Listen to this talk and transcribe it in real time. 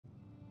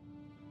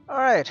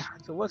Alright,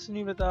 so what's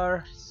new with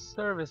our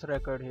service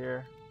record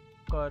here?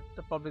 Got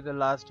probably the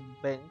last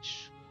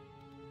bench.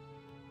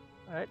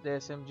 Alright, the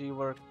SMG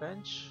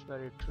workbench,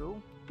 very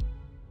true.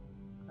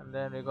 And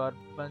then we got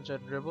a bunch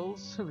of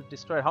dribbles. We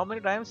destroyed how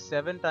many times?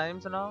 7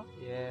 times now?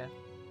 Yeah.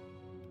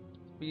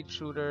 Speed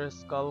shooter,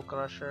 skull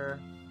crusher.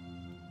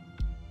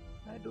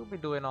 I do be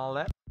doing all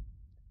that.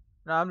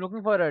 Now I'm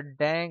looking for a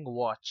dang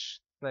watch.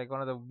 Like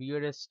one of the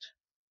weirdest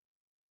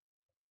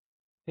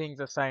things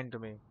assigned to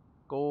me.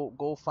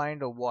 Go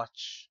find a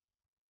watch.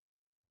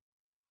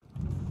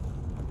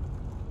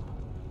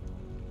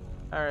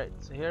 Alright,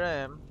 so here I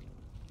am.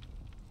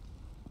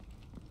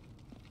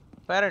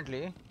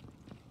 Apparently,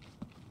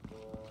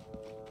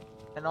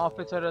 an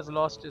officer has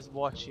lost his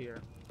watch here.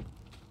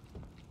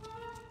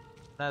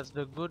 As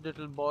the good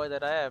little boy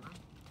that I am,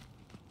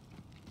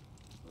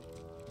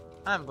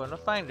 I'm gonna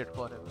find it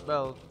for him.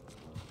 Well,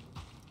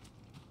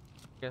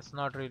 guess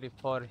not really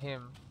for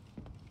him.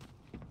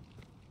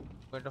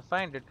 I'm going to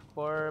find it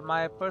for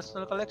my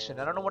personal collection.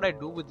 I don't know what I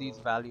do with these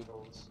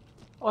valuables.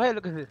 Oh hey,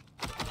 look at this.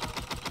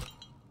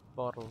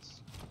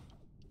 Bottles.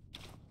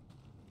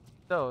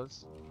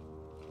 Those.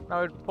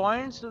 Now it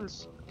points to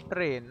this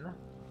train.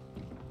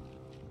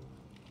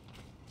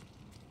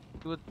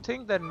 You would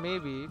think that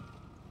maybe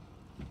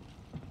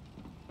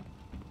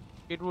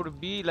it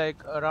would be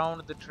like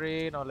around the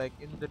train or like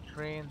in the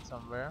train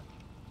somewhere.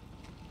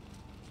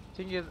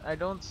 Thing is, I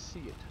don't see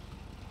it.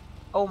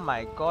 Oh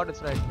my god,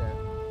 it's right there.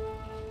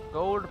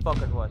 Gold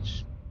pocket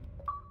watch.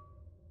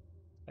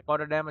 I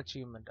got a damn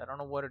achievement. I don't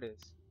know what it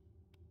is.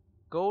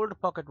 Gold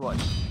pocket watch.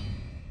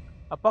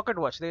 A pocket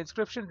watch. The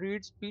inscription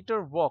reads,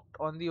 Peter walked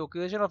on the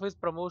occasion of his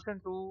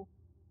promotion to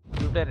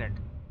lieutenant.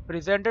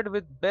 Presented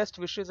with best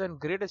wishes and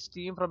great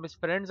esteem from his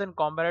friends and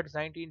comrades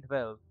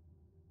 1912.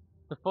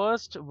 The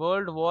First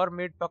World War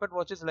made pocket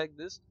watches like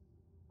this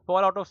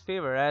fall out of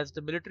favor as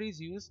the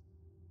military's use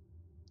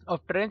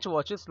of trench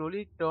watches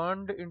slowly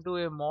turned into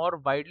a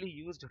more widely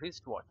used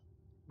wristwatch.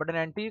 But an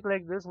antique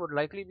like this would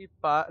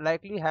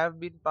likely have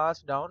been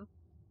passed down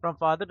from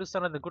father to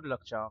son as a good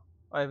luck charm.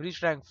 I've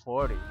reached rank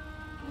 40.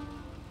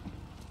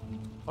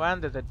 Oh,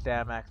 and there's a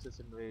damn Axis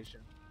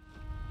invasion.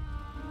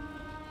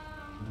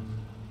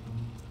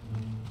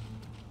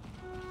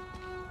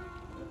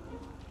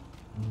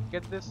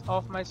 Get this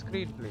off my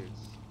screen,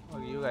 please. Oh,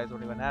 you guys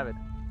don't even have it.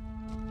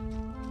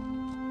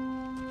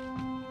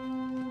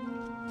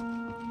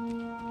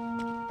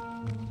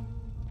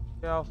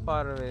 How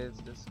far away is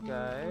this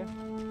guy?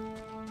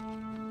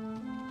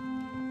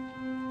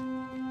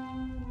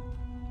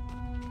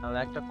 I'll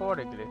act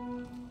accordingly.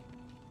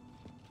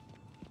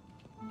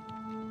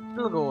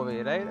 It'll go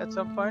away, right? At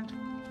some point?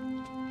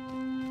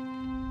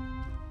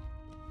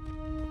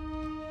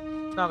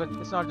 No,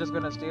 it's not just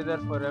gonna stay there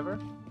forever.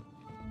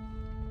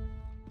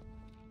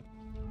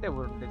 They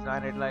wouldn't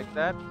design it like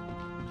that.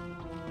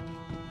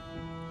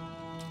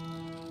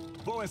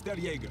 Wo ist der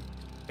Jäger?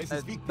 Es ist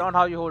That's wichtig. not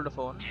how you hold a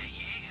phone. Der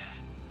Jäger.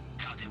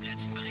 Laut dem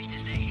letzten Bericht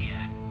ist er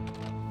hier.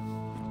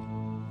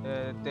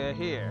 They're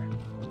here.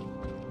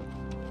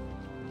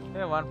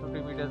 They're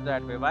 150 meters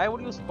that way. Why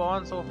would you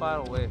spawn so far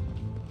away?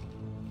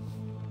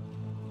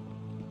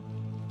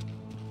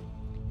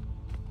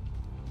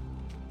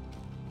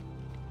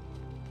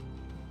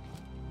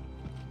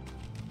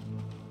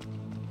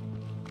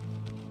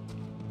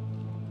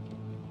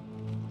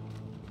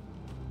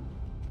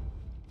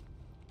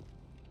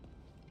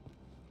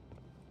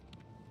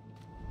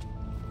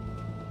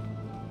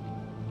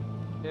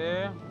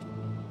 Yeah.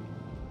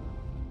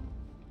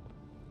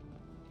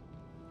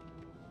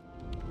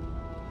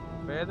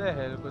 Where the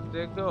hell could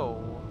they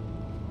go?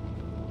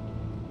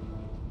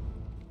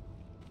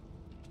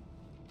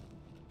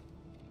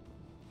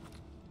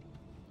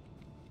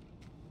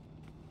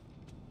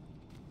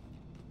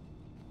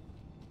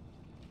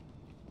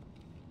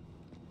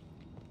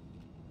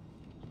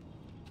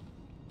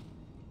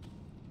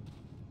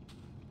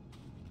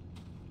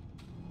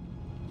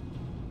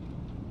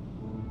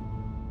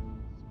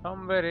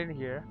 Somewhere in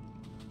here.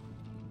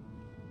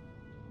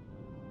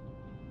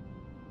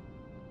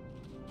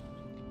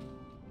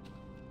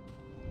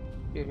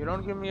 If you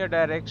don't give me a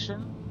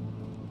direction,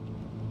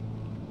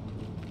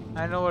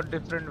 I know a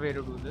different way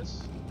to do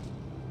this.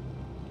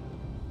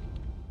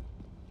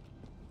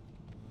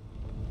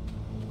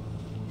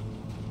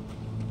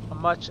 A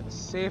much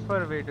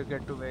safer way to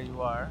get to where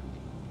you are.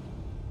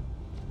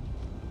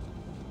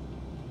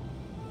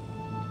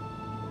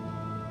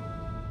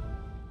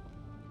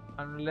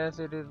 Unless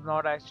it is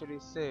not actually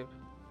safe.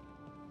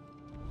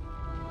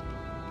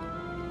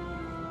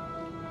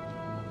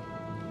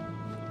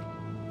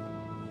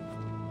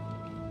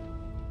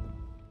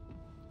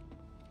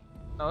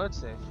 No, it's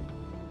safe.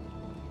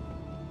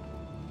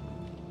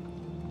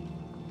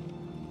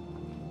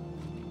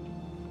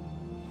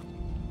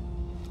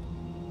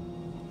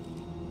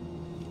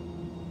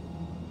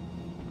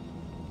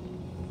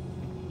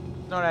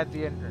 Not at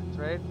the entrance,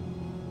 right?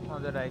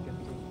 Not that I can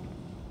see.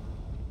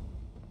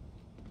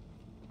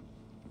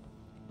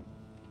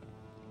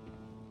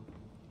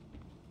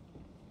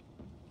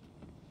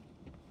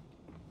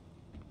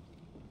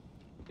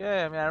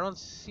 Okay, I mean I don't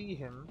see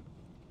him.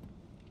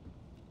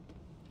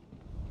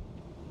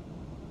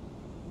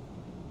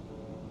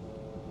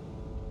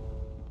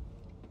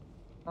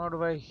 How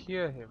do I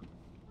hear him?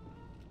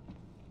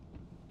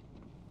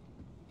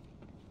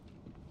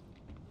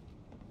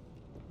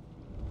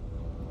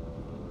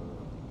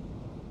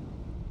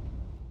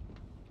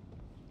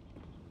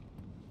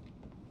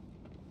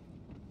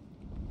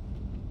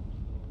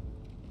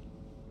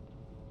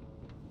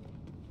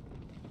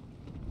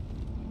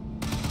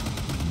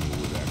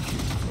 Where that came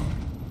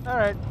from.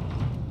 Alright.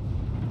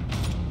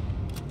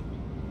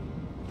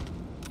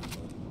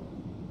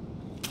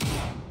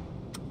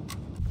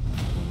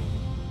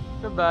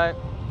 Goodbye.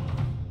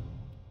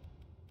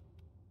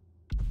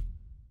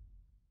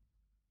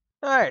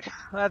 Alright,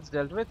 that's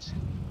dealt with.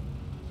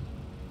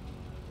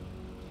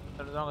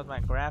 As long as my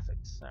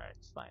graphics. Alright,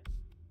 it's fine.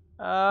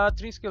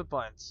 3 skill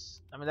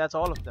points. I mean, that's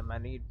all of them I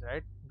need,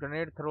 right?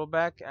 Grenade,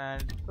 throwback,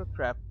 and quick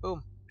trap.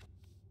 Boom.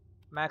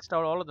 Maxed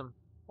out all of them.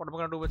 What am I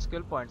gonna do with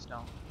skill points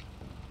now?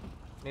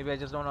 Maybe I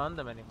just don't earn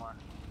them anymore.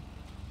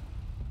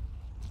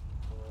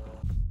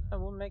 That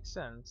would make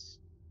sense.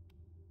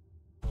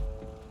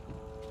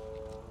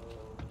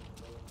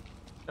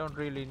 Don't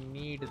really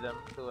need them,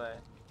 do I?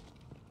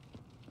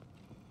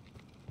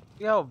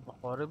 See how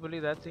horribly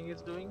that thing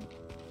is doing?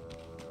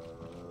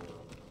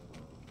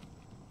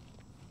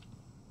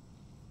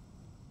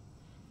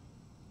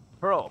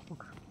 Bro,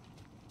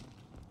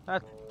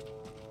 that,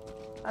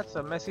 that's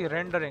a messy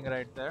rendering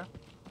right there.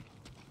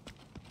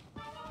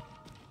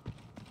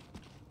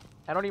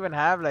 I don't even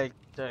have like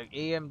the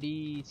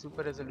AMD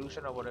super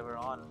resolution or whatever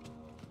on.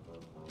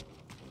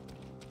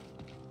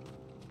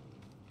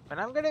 And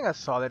I'm getting a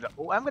solid.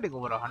 Oh, I'm getting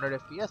over 100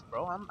 FPS,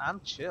 bro.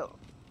 I'm chill.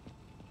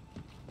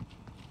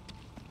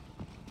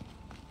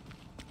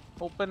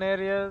 Open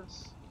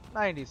areas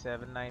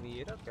 97,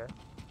 98. Okay,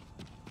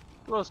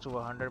 close to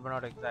 100, but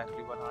not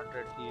exactly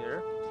 100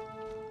 here.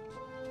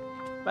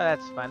 But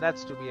that's fine.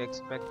 That's to be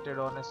expected,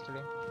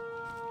 honestly.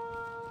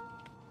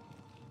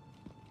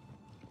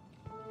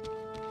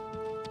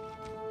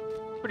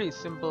 Pretty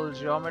simple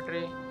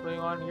geometry going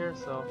on here,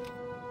 so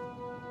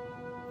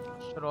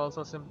should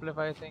also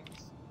simplify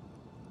things.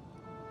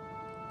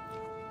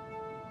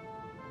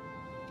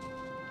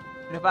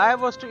 And if I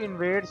was to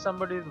invade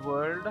somebody's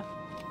world,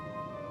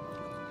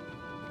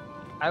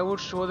 I would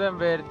show them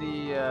where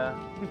the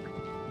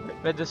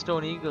where the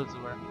stone eagles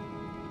were.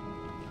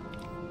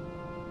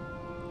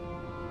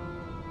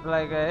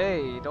 Like,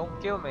 hey, don't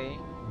kill me.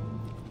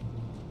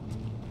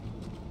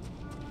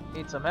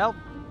 Need some help?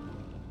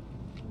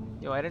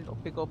 Yo, I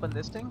didn't pick open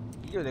this thing?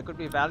 Yo, there could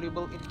be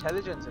valuable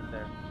intelligence in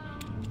there.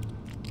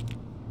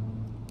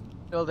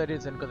 Well, there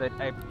isn't, because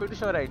I'm pretty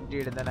sure I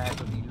did, and then I had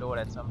to reload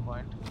at some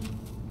point.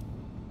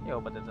 Yo,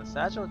 but there's a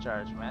satchel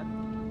charge, man.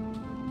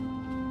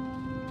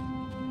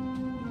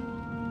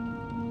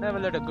 Never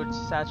let a good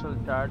satchel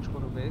charge go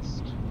to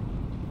waste.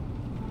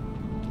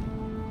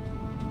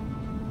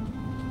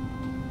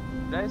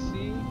 Did I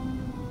see?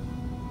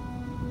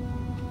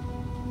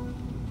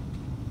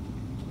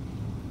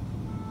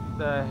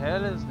 The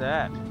hell is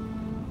that?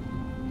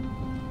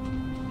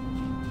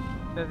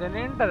 There's an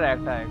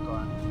interact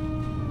icon.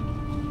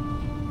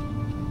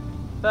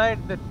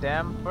 Inside the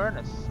damn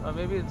furnace. Or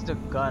maybe it's the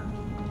gun.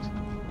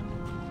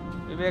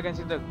 Maybe I can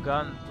see the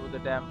gun through the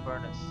damn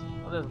furnace.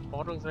 Oh, there's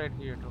bottles right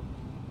here too.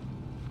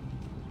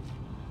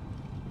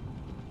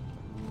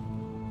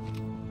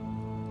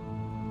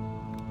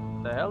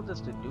 The hell,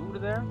 just a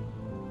dude there?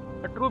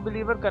 A true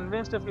believer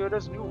convinced if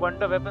Yoda's new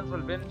wonder weapons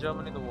will win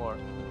Germany the war.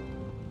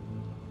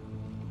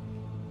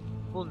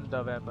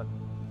 Wonder weapon.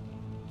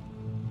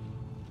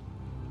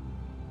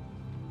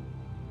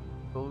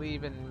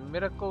 Believe in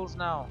miracles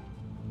now.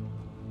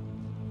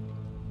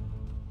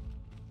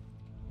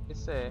 They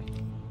say,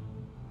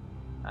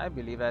 I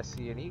believe I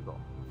see an eagle.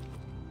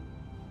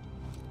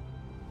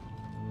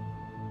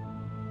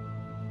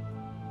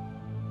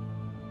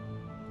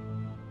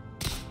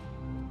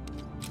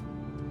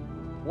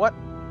 What?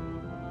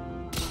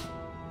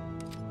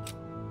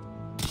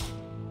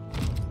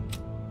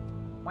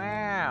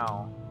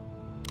 Wow.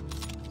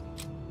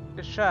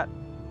 Good shot,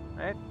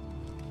 right?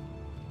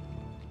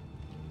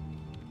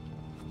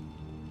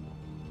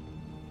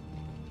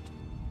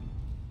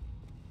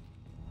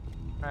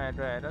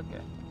 Right,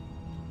 okay.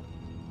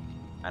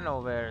 I know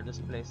where this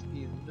place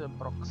is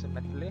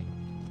approximately.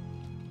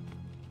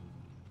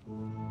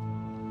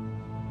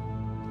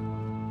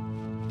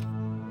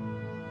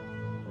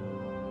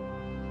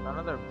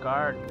 Another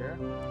guard here.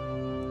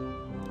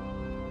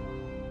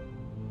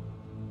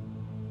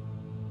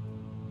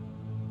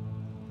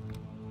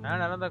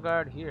 And another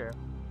guard here.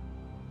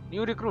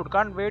 New recruit,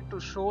 can't wait to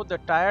show the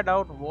tired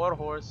out war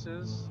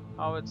horses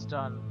how it's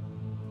done.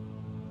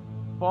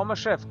 Former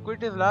chef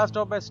quit his last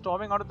job by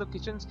storming out of the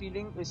kitchen,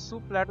 stealing a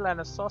soup ladle and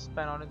a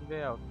saucepan on his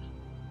way out.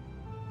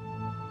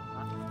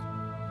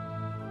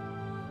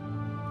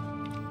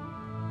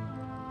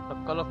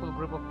 A colorful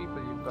group of people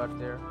you've got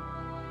there.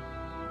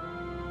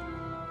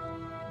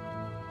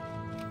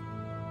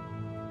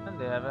 And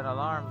they have an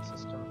alarm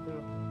system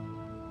too.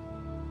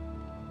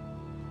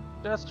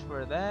 Just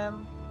for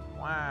them?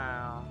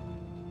 Wow.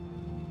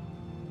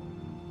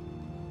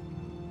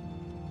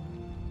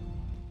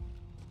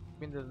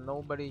 I mean, there's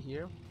nobody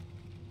here?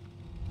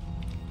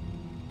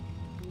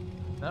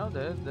 No,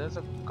 there's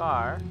a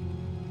car.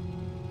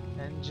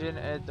 Engine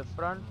at the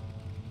front.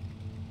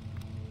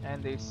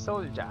 And a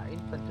soldier,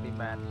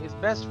 infantryman. His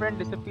best friend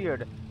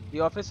disappeared. The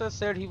officer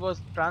said he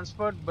was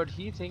transferred, but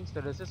he thinks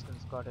the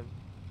resistance got him.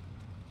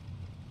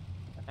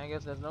 I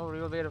guess there's no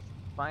real way to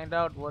find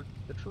out what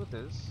the truth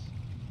is.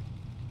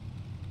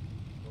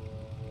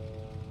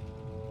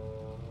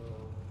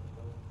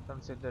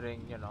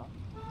 Considering, you know,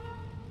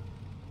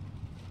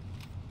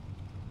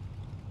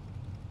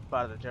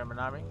 part of the German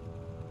army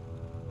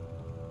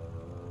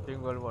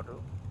during World War II.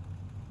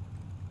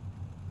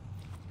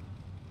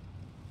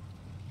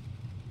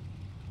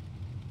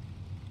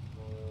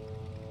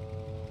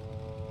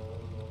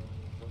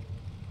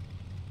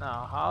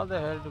 Now, how the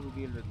hell do we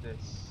deal with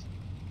this?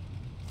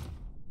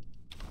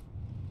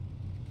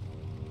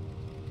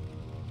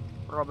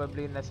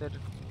 Probably necessary.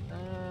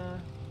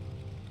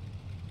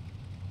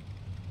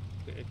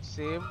 Okay, it's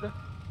saved.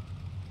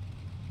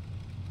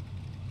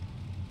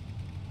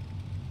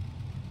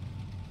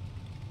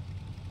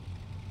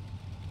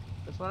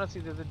 Just wanna see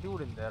if there's a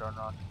dude in there or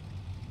not.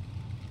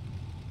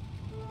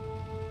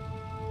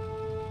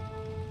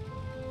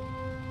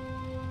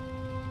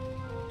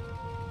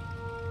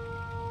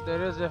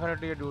 There is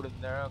definitely a dude in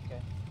there,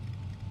 okay.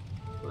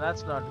 So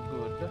that's not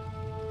good.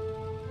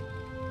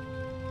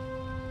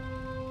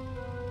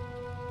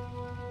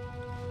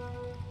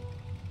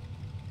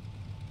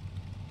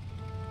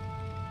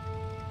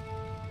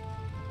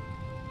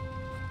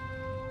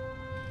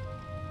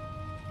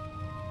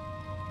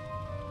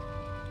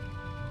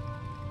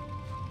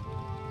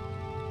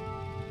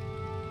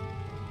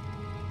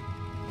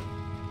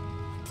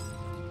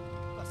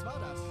 Was war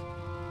das?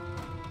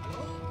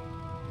 Hallo?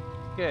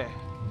 Okay,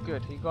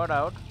 good. He got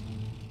out.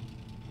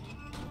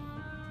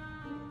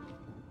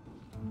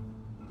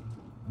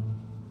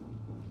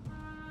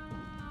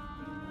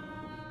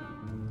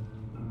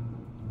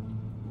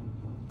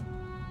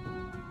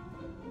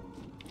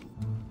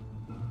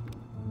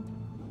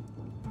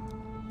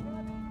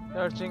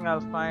 Searching, I'll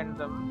find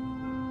them.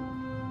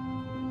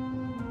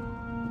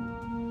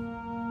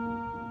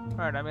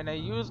 Right, I mean, I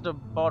used a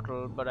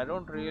bottle, but I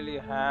don't really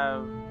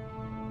have.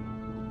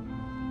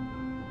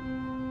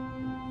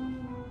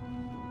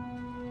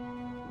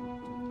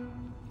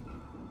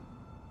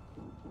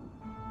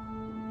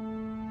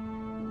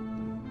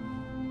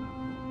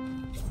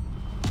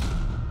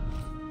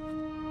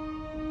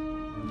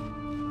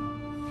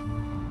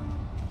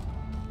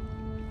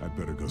 I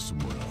better go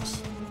somewhere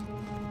else.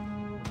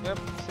 Yep,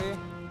 see?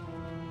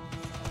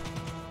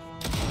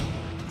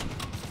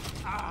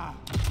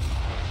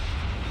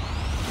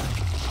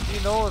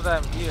 He knows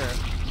I'm here.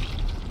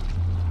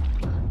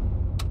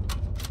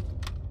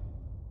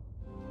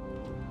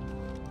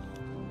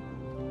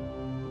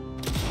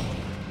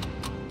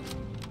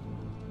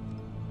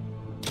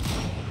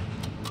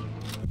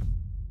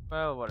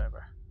 Well,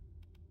 whatever.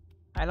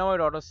 I know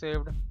it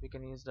auto-saved. We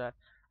can use that.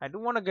 I do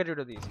want to get rid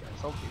of these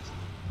guys, obviously.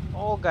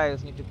 All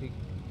guys need to be...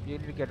 You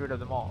need to get rid of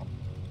them all.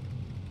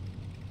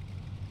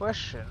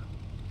 Question.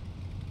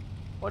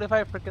 What if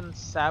I freaking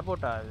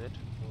sabotage it?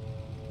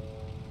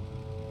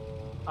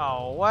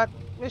 Oh, what?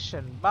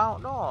 Mission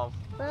bound off.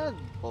 That's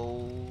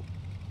bull.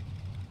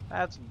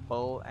 That's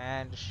bull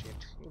and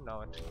shit. You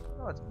know it. You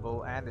know it's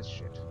bull and it's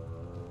shit.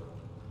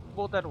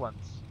 Both at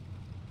once.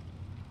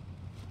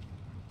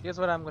 Here's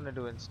what I'm gonna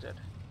do instead.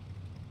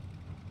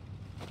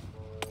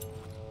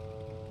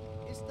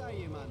 Ist da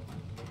jemand?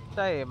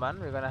 Hey man,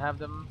 we're gonna have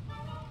them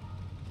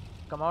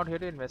come out here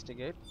to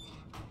investigate.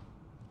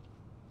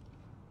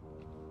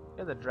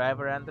 Yeah, the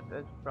driver and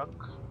the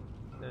truck,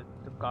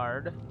 the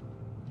guard.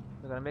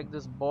 We're gonna make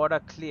this border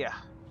clear.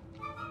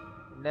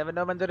 You never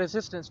know when the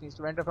resistance needs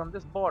to enter from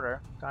this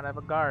border. Can't have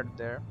a guard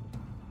there.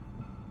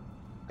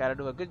 Gotta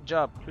do a good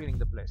job cleaning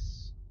the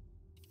place.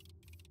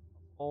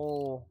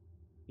 Oh,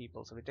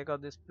 people. So we take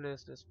out this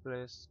place, this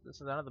place. This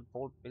is another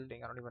old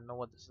building. I don't even know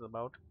what this is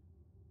about.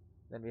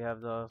 Then we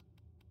have the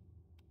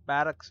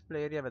barracks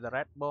play area where the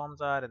rat bombs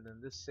are, and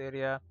then this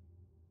area,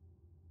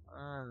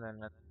 and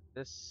then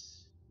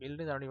this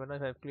building. I don't even know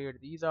if I've cleared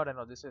these out. I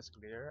know this is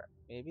clear.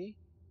 Maybe.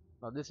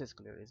 No, this is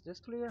clear. Is this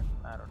clear?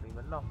 I don't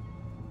even know.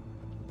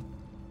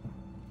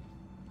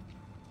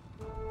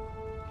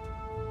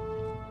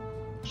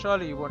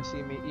 Surely you won't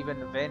see me even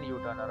when you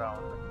turn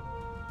around.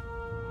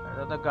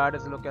 Another guard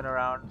is looking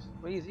around.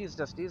 Well, he's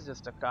just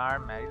a car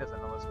man. He doesn't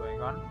know what's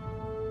going on.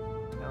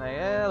 I'm like,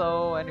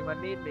 hello,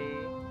 anyone need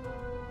me?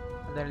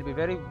 And then he'll be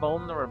very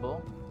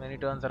vulnerable when he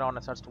turns around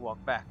and starts to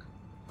walk back.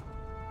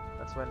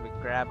 That's when we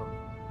grab him.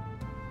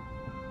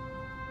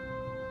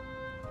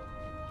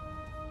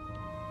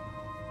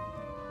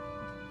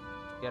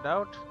 Get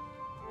out.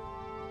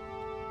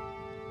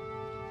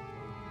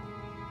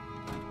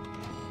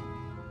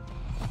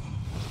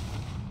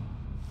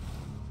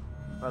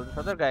 Well, this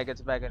other guy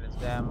gets back in his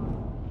damn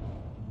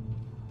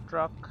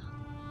truck.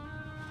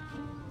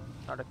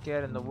 Not a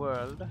care in the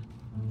world.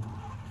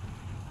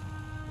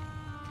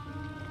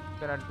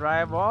 Gonna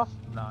drive off?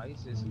 No,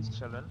 he's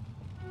chilling.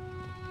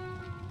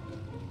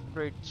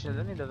 Straight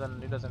chilling. He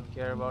doesn't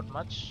care about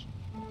much.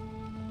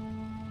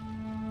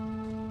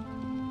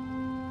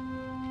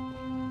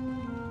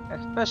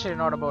 Especially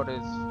not about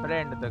his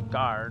friend, the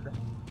guard.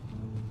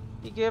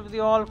 He gave the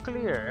all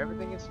clear.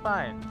 Everything is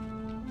fine.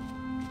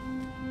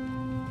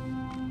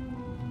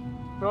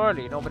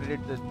 Surely nobody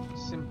did the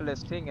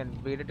simplest thing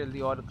and waited till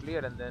the all clear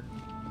and then,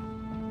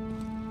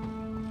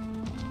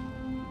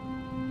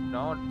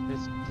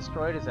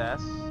 destroyed his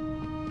ass.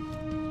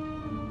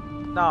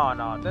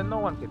 No, then no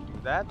one can do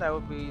that. That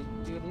would be,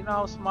 you know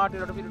how smart you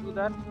ought to be to do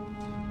that?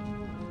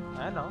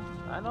 I know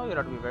you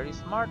ought to be very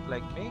smart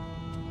like me.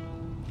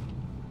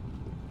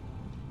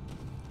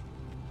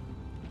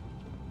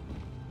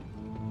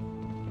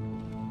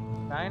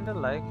 Kinda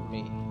like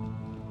me.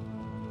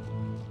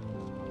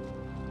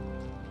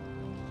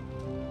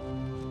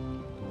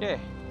 Okay.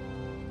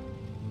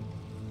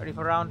 Ready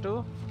for round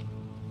 2?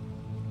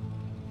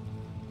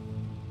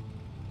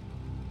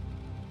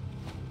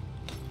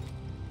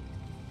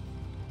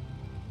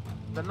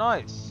 The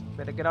noise.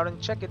 Better get out and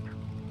check it.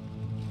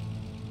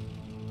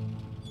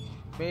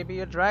 Maybe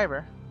a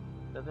driver.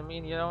 Doesn't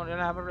mean you don't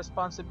have a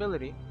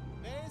responsibility.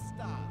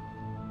 Esta.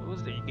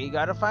 Who's there? You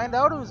gotta find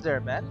out who's there,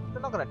 man.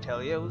 They're not gonna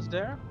tell you who's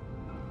there.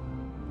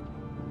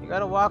 You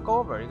gotta walk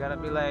over. You gotta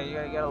be like, you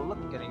gotta look,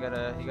 and you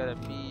gotta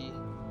be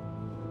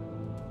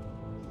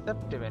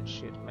deceptive and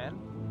shit, man.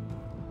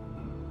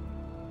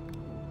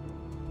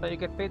 So you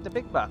get paid the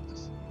big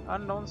bucks.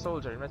 Unknown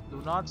soldier.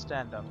 Do not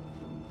stand up.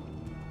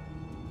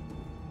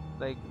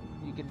 Like,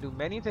 you can do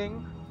many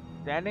things.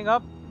 Standing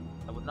up,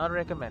 I would not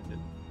recommend it.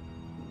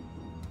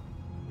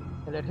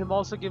 And let him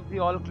also give the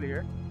all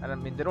clear. And I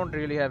mean, they don't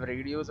really have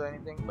radios or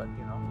anything, but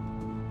you know,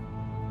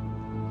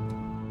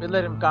 we'll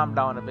let him calm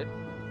down a bit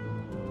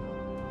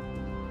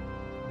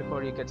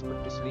before he gets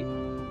put to sleep.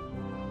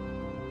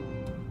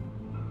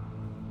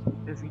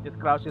 He just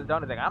crouches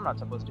down and like, I'm not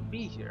supposed to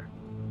be here.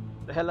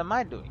 The hell am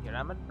I doing here?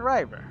 I'm a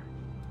driver.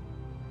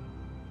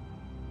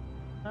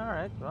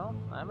 Alright, well,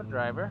 I'm a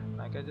driver,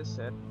 like I just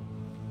said.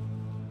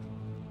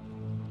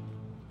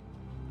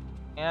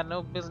 I had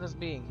no business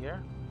being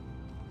here.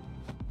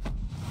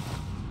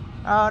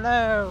 Oh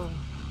no!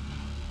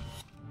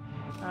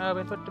 I've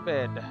been put to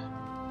bed.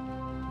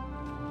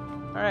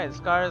 Alright, this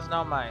car is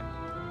now mine.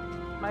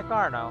 My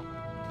car now.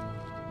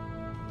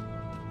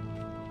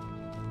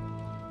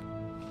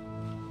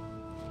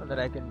 Not that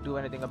I can do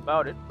anything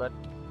about it, but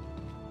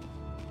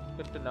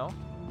good to know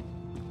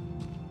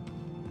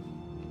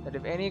that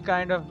if any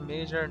kind of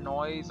major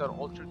noise or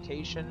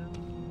altercation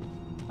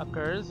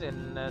occurs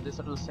in this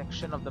little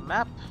section of the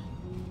map,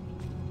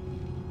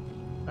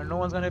 no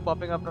one's gonna be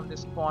popping up from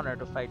this corner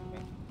to fight me.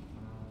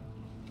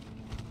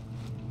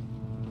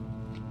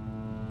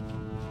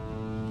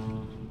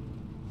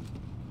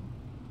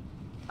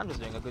 I'm just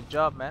doing a good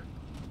job, man.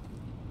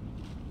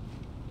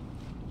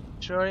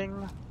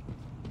 Ensuring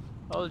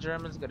all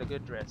Germans get a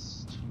good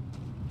rest.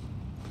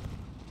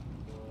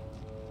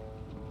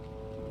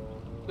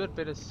 Good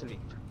bit of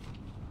sleep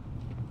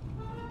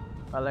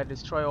while I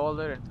destroy all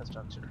their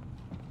infrastructure.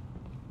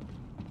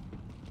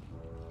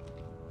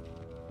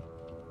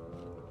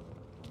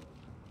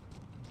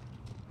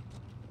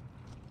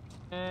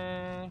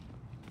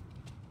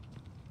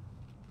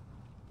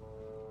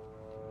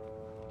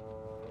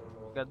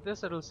 Got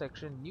this little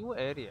section, new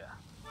area.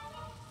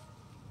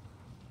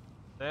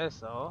 There,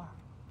 so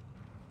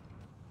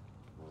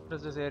what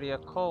is this area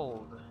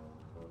called?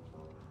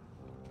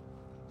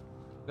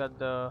 Got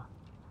the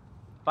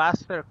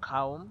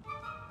Wasserkaum,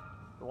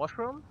 the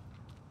washroom.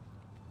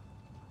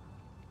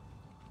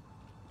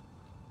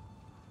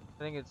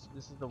 I think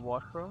this is the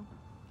washroom.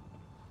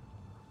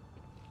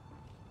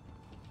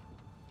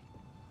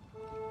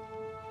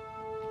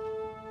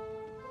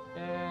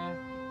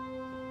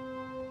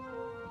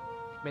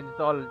 I mean,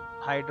 it's all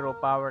hydro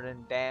powered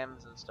and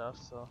dams and stuff,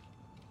 so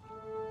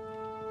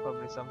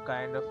probably some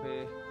kind of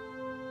a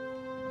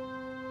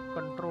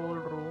control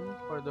room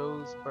for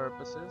those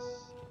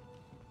purposes.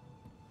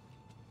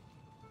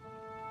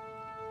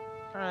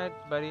 Alright,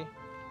 buddy.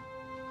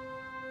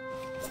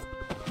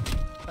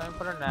 Time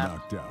for a nap.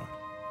 Knocked out.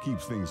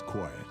 Keeps things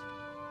quiet.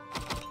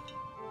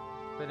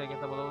 Better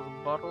get some of those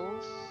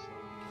bottles.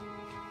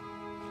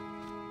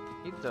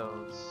 Eat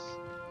those.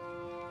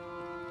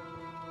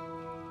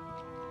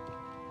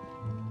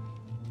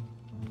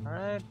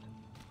 Alright.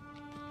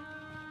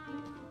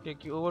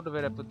 Take you over to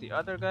where I put the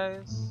other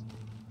guys.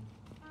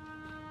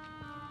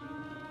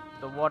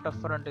 The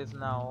waterfront is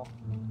now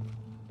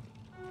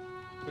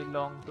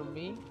belong to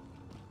me.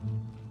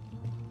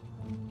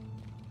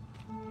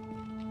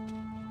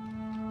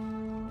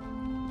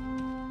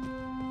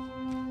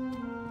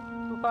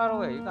 Too far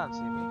away, you can't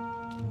see me.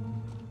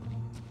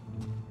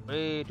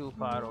 Way too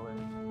far away.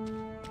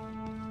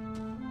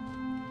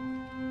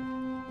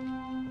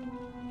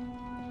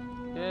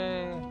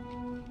 Yay.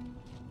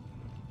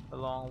 A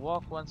long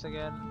walk once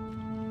again.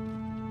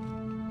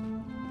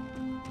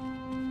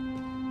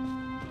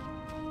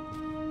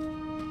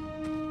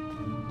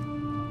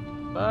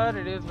 But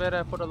it is where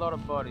I put a lot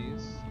of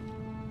bodies.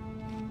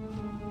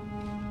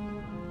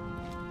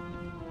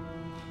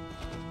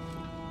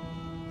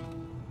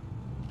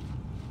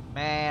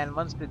 Man,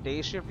 once the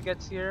day shift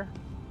gets here,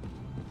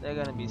 they're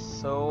gonna be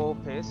so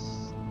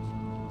pissed.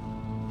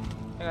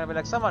 They're gonna be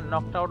like, someone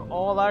knocked out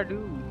all our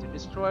dudes, and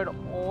destroyed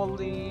all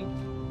the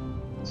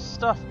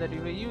stuff that we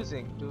were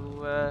using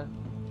to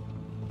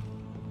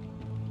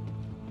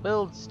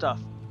build stuff.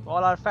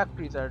 All our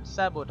factories are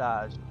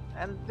sabotaged,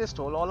 and they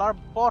stole all our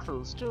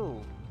bottles too.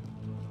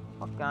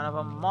 What kind of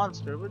a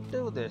monster would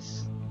do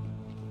this?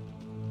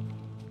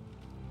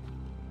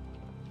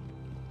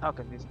 How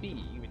can this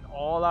be? Even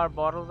all our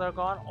bottles are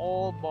gone?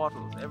 All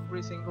bottles,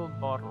 every single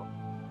bottle.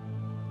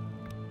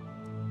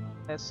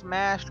 They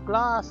smashed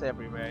glass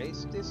everywhere.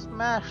 They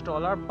smashed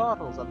all our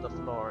bottles on the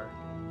floor.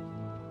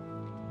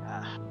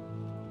 Ah,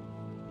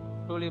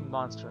 truly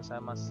monstrous, I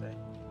must say.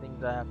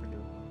 Things I have to do.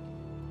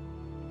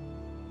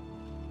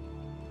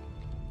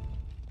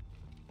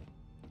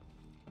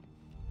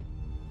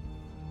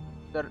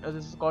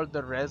 This is called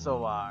the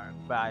reservoir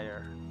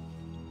buyer.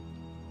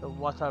 The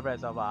water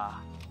reservoir.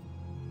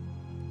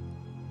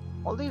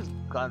 All these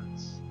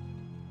guns.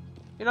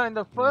 You know, in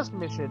the first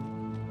mission,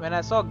 when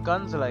I saw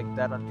guns like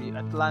that on the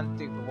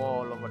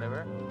Atlantikwall or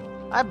whatever,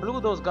 I blew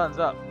those guns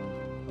up.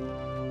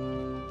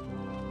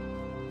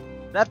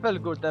 That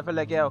felt good. That felt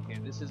like, yeah, okay,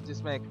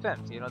 this makes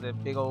sense. You know, they're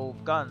big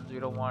old guns. We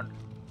don't want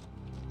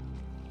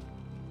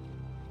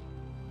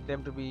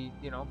them to be,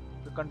 you know,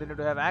 to continue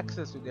to have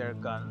access to their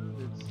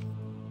guns. It's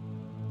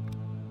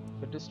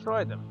to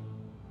destroy them.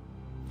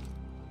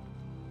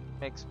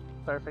 Makes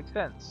perfect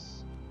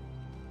sense.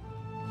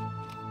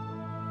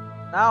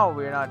 Now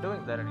we're not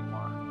doing that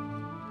anymore.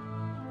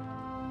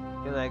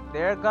 You're like,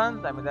 their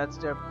guns. I mean, that's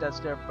their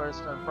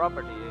personal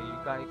property. You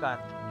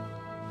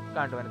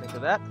can't do anything to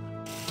that.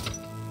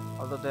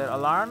 Although their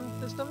alarm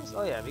systems,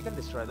 oh yeah, we can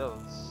destroy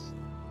those.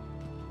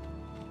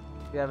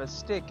 We have a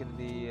stake in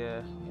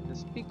the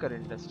speaker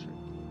industry.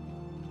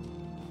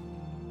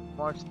 The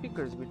more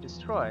speakers we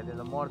destroy, then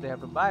the more they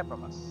have to buy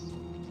from us.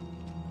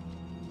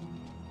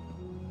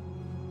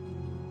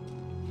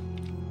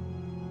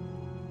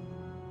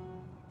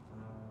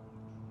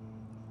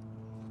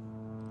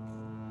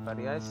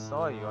 Buddy, I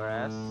saw your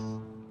ass.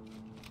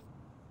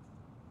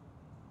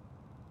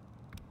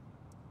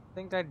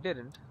 Think I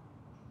didn't.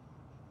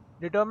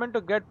 Determined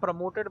to get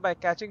promoted by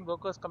catching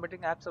workers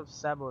committing acts of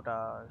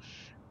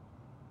sabotage.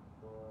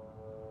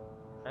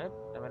 Right?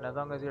 I mean, as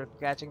long as you're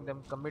catching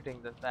them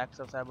committing the acts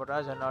of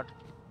sabotage and not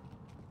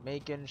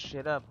making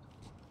shit up.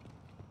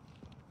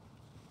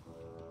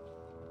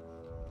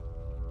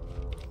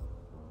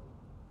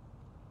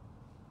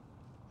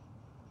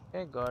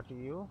 Okay, got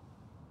you.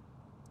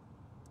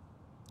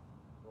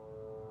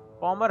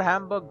 Former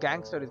Hamburg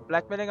gangster is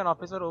blackmailing an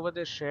officer over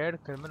their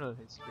shared criminal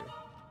history.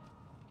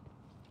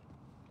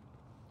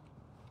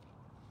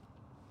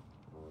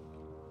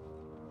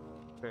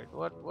 Great.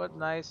 What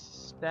nice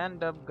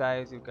stand-up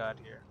guys you got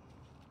here.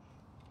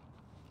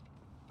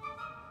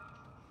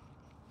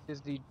 This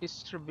is the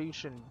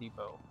distribution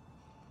depot.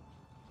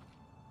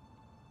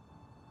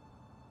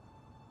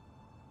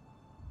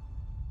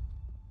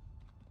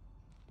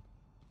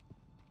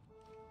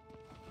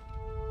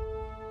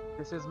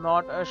 This is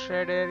not a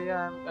shared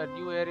area, a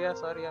new area,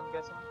 sorry, I'm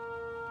guessing.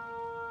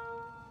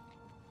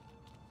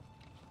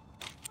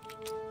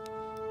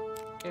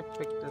 Okay,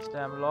 pick this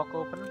damn lock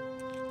open.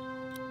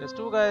 There's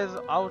two guys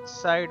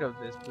outside of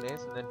this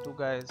place and then two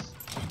guys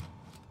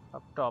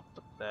up top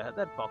there.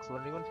 That box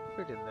wouldn't even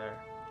fit in there.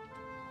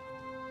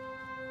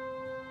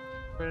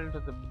 Filled to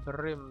the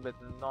brim with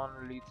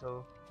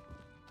non-lethal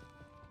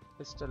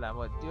pistol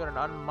ammo. You're an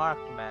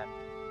unmarked man.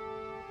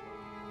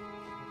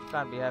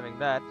 Can't be having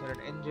that. You're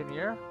an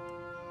engineer.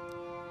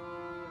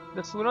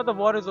 The sooner the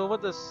war is over,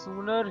 the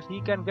sooner he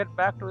can get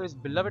back to his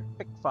beloved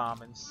pig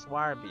farm in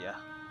Swabia.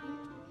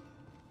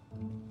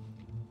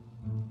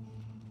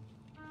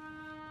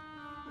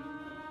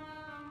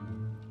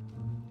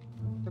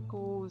 The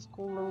cool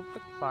little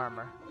pig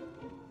farmer.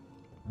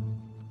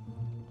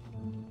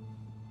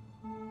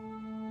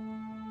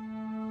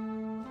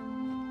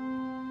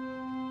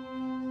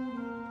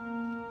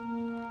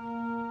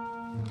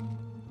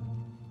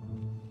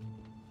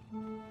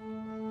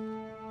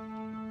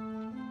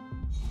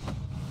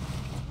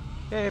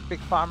 Hey, pig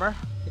farmer,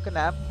 take a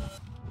nap.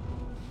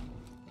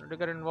 I want to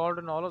get involved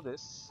in all of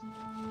this.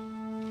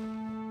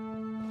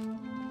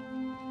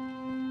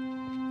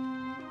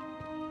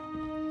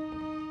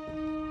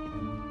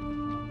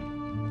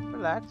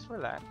 Relax,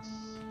 relax.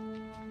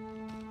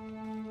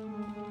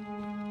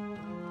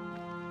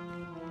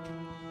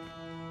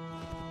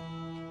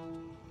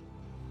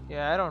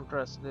 Yeah, I don't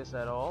trust this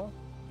at all.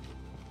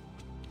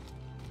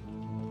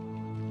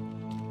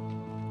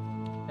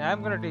 Yeah,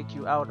 I'm gonna take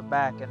you out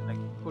back and like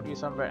put you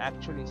somewhere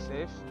actually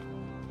safe.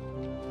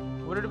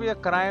 Would it be a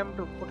crime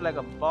to put like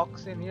a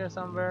box in here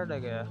somewhere,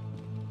 like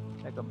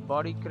a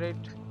body crate?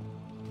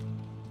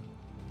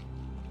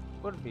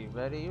 Would be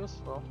very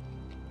useful.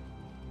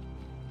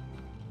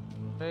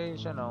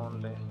 Station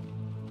only.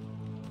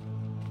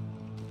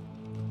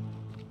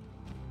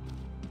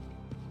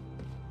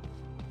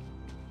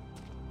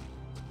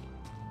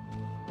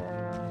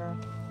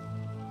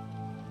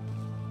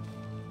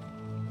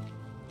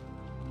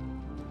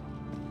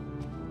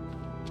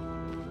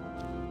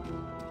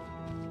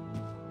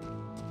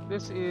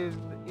 This is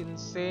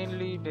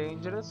insanely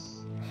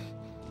dangerous.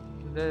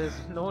 There's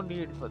no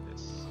need for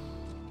this.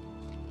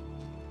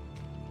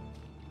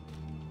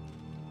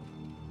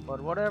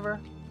 But whatever.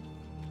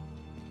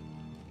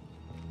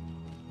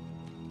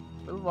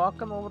 We'll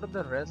walk him over to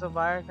the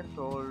reservoir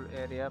control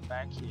area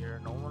back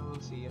here. No one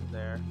will see him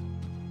there.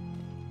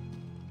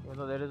 Even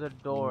though there is a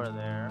door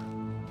there.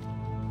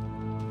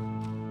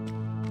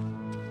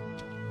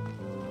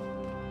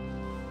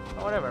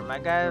 Whatever, my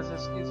guy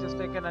he's just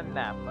taking a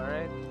nap,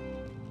 alright?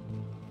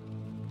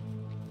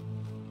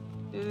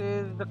 This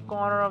is the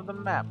corner of the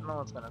map. No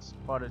one's gonna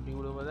spot a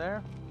dude over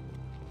there.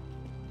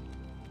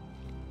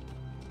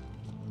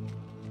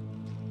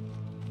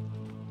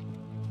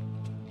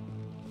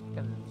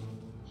 Fucking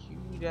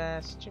huge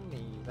ass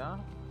chimneys, huh?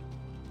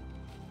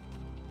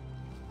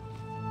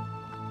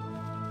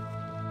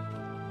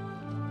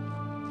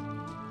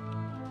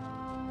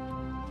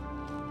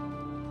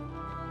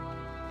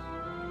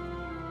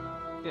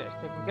 Yeah,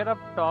 I can get up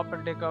top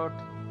and take out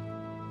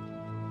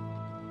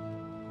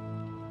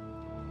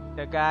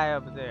the guy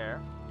up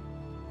there.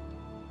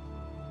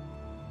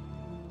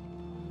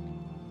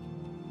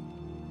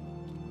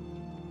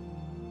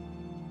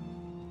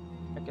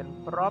 I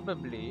can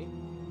probably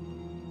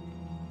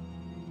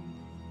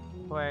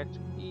quite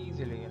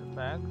easily, in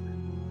fact.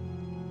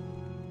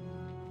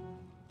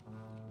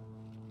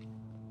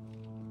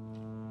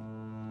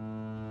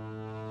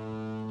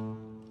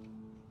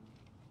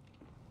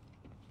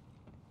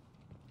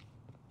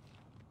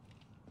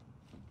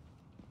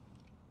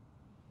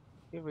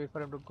 Okay, wait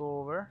for him to go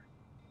over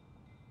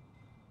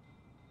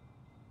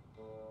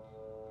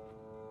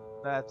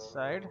that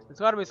side. There's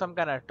got to be some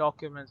kind of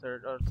documents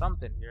or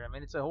something here. I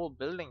mean, it's a whole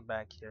building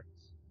back here.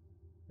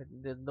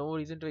 There's no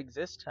reason to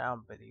exist. I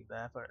don't believe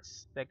that for a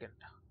second.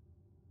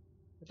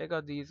 Check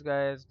out these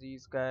guys.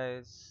 These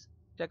guys.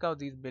 Check out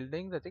these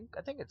buildings. I think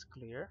it's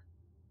clear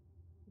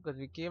because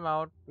we came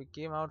out. We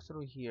came out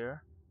through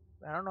here.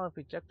 I don't know if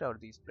we checked out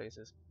these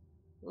places.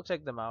 We'll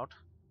check them out.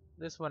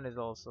 This one is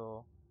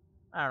also.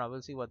 I don't know.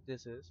 We'll see what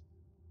this is.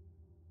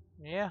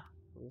 Yeah,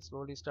 we'll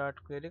slowly start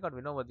clearing out.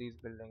 We know what these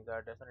buildings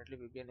are. Definitely,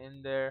 we've been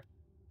in there.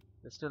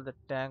 There's still the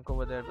tank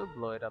over there. We'll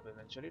blow it up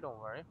eventually. Don't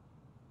worry.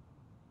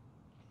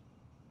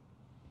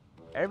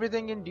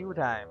 Everything in due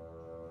time.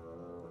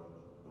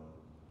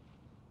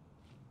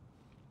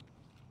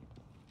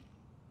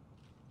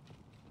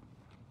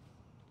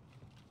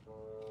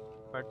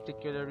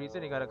 Particular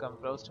reason you gotta come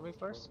close to me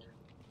first.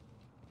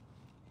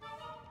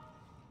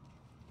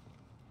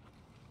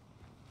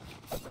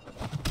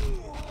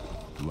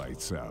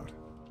 Lights out.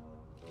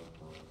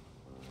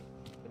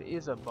 There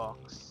is a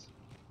box.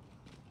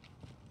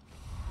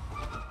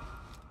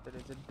 There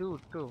is a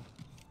dude too.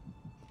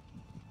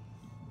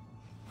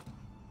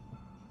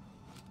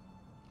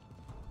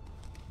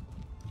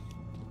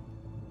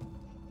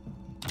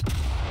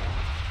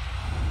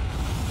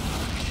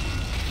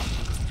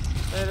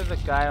 There is a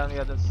guy on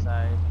the other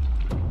side.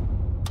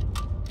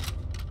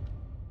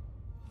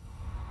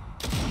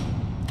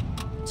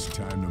 It's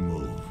time to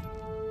move.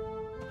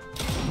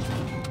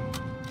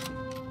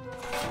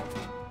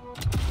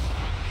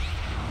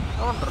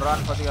 Don't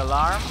run for the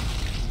alarm.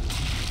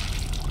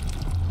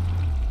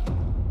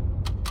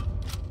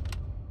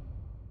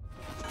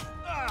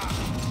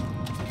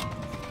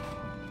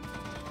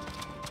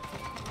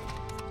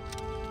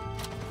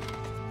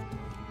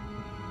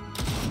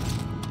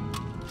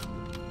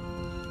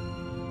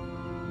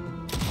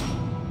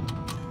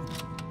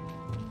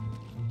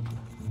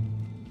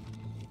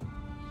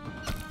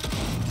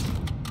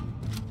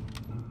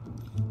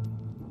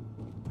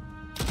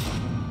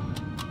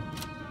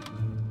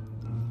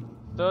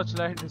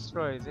 Searchlight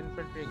destroys,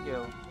 infantry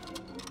kill.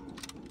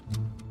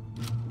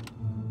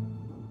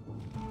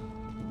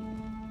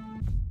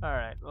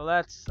 Alright, well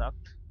that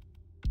sucked.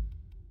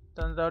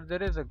 Turns out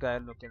there is a guy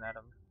looking at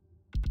him.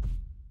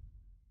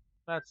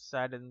 That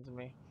saddens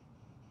me.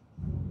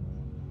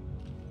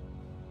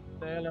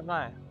 The hell am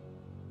I?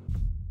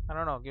 I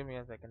don't know, give me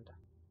a second.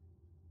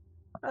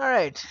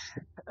 Alright.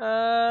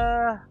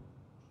 Oh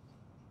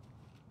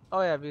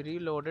yeah, we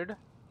reloaded.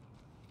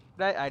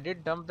 I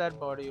did dump that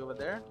body over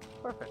there.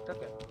 Perfect,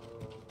 okay.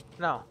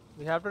 Now,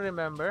 we have to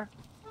remember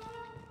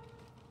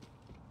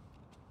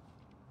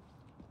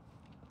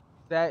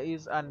there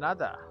is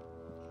another.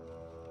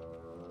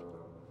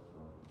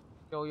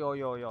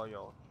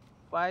 Yo.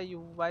 Why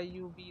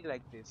you be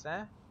like this,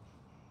 huh?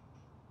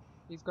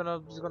 He's gonna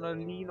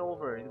lean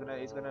over.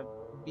 He's gonna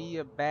be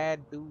a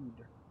bad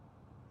dude.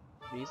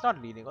 He's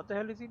not leaning. What the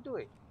hell is he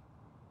doing?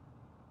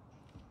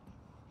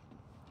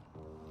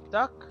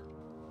 Duck?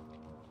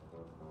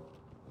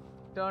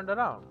 Turned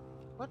around.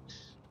 What?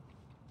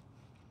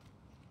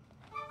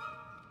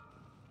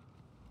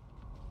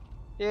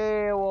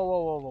 Yeah,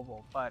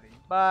 whoa,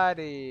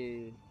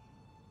 buddy.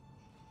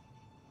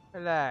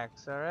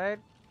 Relax, alright?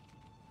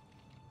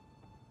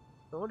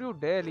 Don't you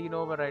dare lean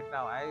over right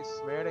now, I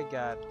swear to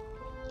God.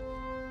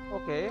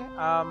 Okay,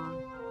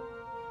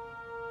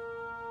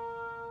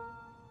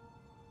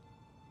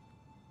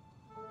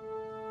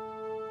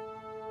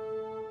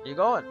 you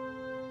going?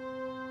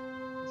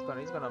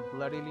 He's gonna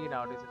bloody lean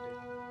out, isn't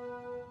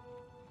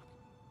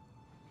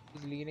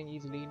he?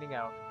 He's leaning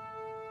out.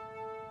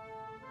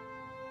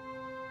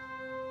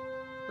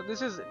 So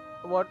this is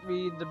what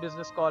we in the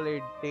business call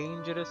a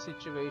dangerous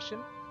situation.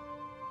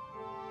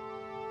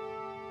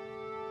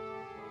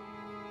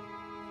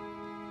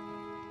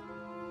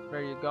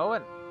 Where you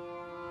going?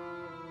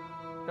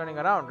 Turning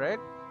around, right?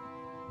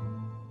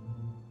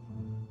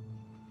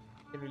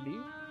 Can we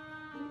leave?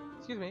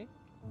 Excuse me.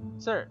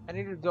 Sir, I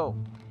need to go.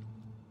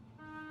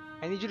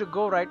 I need you to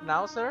go right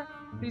now, sir.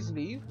 Please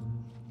leave.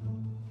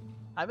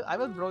 I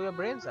will blow your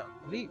brains out.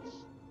 Leave.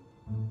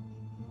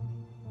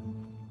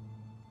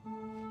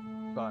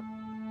 Gone.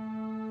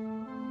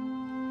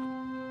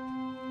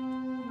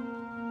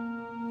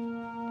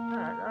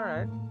 Alright,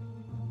 alright.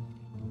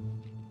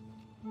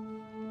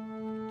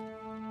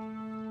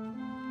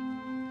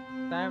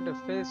 Time to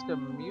face the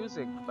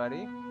music,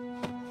 buddy.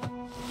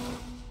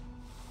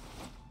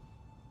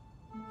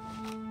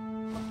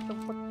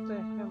 What the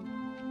hell?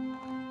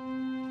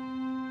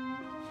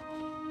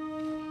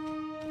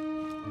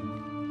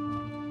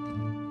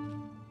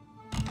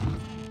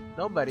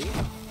 Nobody.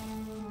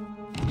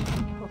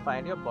 Go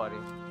find your body.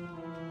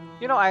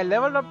 You know, I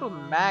leveled up to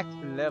max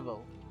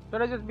level.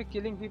 Should I just be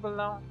killing people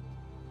now?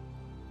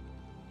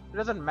 It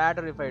doesn't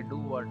matter if I do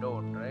or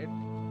don't, right?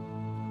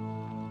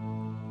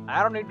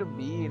 I don't need to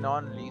be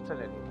non-lethal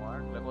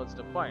anymore. Like, what's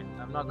the point?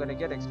 I'm not gonna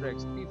get extra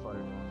XP for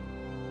it.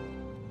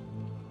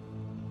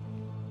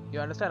 You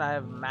understand? I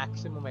have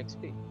maximum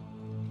XP.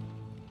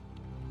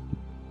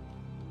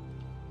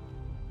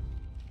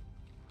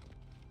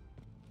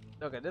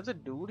 Okay, there's a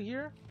dude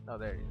here. Oh,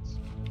 there he is.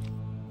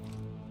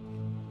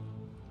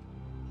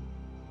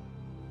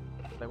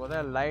 Like, was I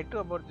lied to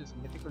about this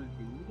mythical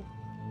dude?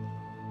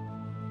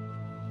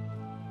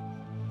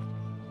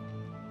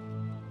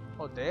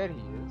 Oh, there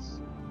he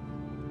is.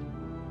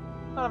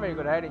 Not a very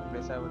good hiding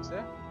place, I would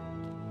say.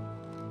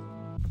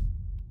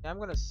 Yeah, I'm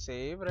gonna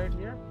save right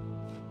here.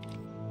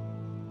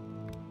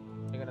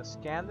 I'm gonna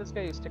scan this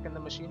guy. He's stuck in the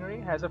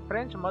machinery. Has a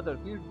French mother.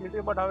 Feels guilty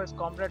about how his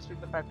comrades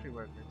treat the factory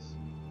workers.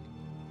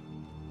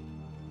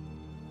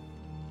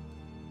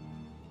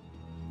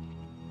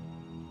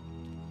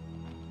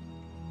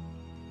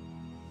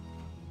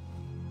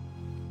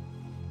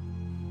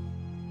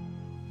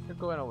 You're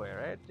going away,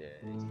 right? Yeah,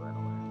 he's going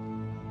away.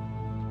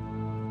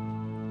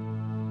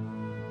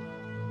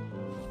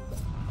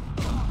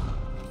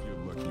 You're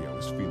lucky I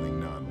was feeling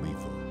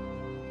non-lethal.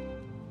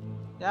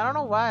 Yeah, I don't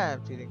know why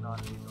I'm feeling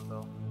non-lethal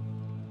though.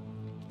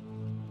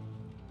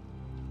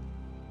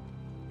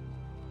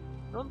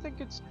 I don't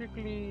think it's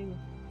strictly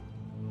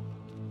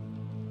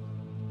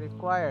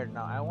required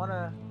now. I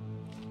wanna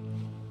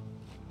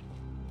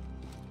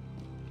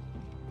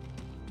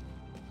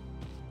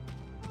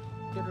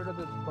get rid of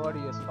this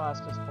body as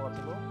fast as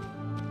possible.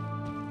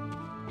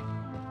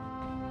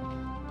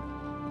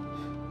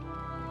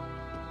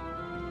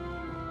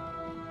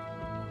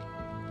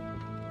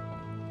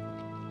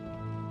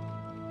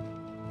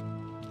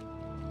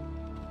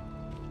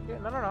 Okay,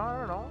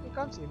 no. You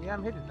can't see me.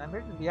 I'm hidden. I'm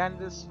hidden behind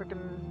this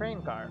freaking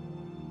train car.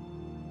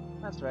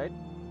 That's right.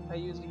 I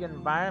use the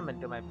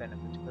environment to my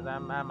benefit because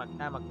I'm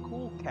a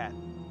cool cat.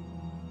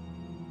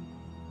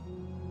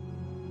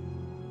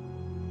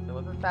 There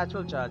was a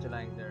satchel charge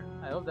lying there.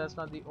 I hope that's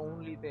not the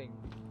only thing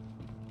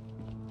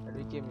that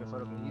we came here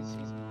for. Okay, he's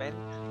bent.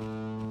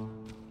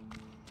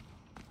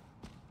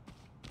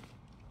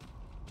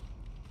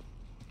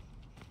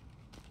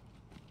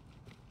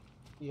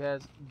 He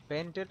has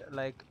bent it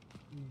like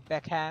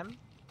Beckham.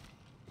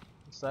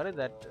 Sorry,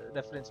 that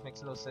reference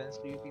makes no sense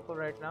to you people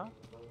right now.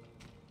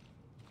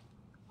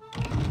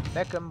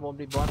 Beckham won't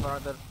be born for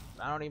another,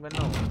 I don't even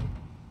know,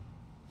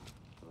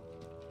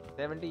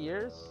 70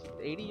 years?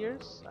 80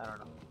 years? I don't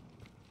know.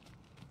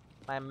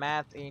 My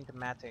math ain't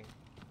mathing.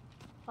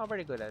 I'm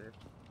pretty good at it.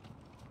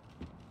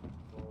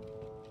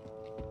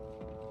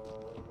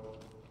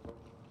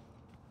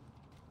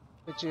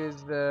 Which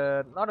is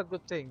not a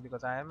good thing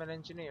because I am an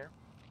engineer.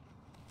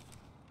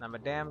 And I'm a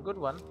damn good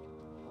one.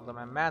 Although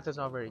my math is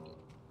not very good.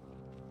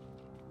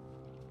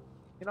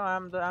 You know,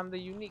 I'm the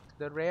unique,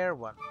 the rare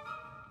one.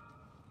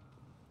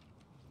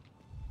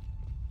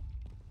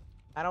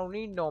 I don't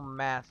need no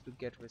math to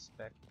get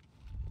respect.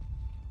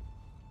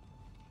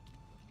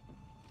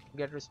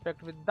 Get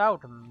respect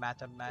without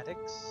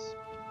mathematics.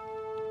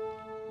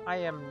 I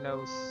am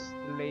no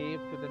slave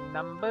to the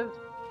numbers.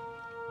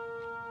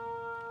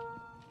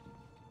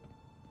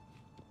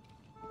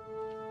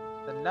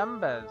 The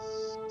numbers,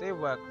 they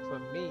work for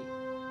me.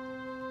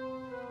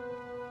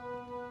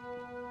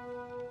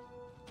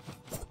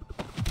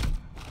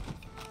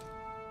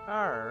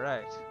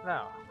 Alright,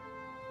 now.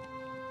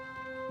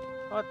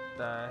 What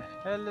the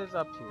hell is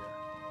up here?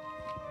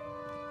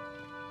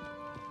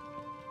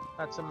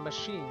 Got some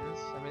machines.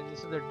 I mean,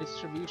 this is the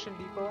distribution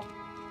depot.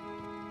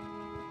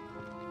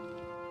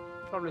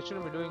 Probably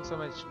shouldn't be doing so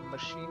much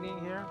machining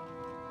here.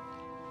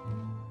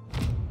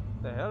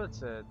 The hell?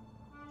 It's a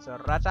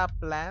Rata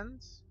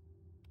plans.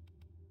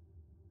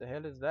 The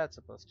hell is that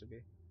supposed to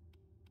be?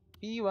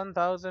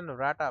 P1000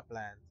 Rata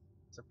plans.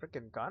 It's a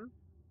freaking gun.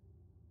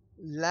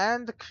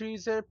 Land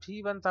Cruiser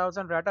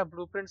P1000 Rata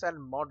blueprints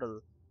and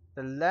model.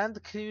 The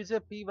Land Cruiser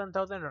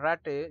P1000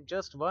 Rate,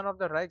 just one of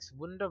the Reich's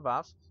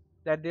Wunderwaffe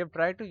that they've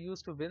tried to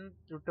use to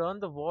turn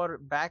the war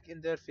back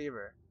in their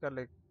favor. Got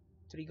like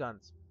 3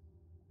 guns.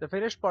 The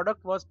finished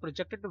product was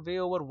projected to weigh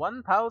over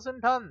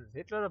 1,000 tons.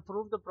 Hitler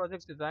approved the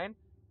project's design,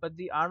 but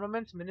the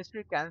Armaments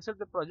Ministry cancelled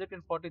the project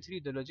in 43,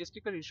 the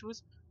logistical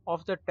issues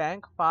of the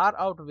tank far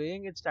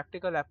outweighing its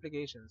tactical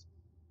applications.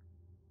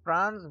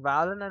 Franz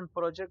Wallon and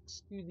Project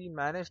Stevie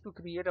managed to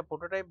create a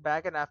prototype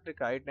back in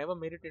Africa. It never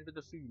made it into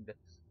the field.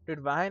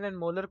 Did Wine and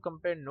Moeller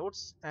compare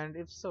notes? And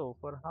if so,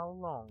 for how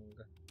long?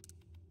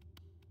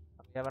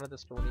 We have another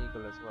Stone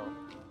Eagle as well.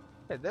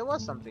 Hey, there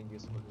was something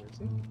useful here,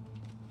 see?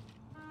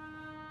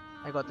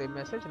 I got a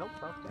message. Nope,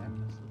 okay.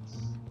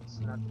 It's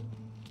nothing.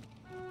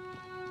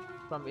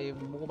 From a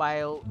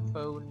mobile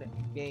phone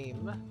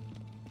game.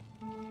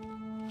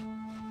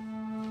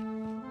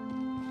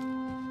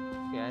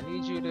 Okay, I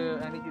need you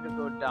to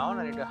go down.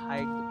 I need to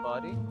hide the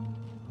body.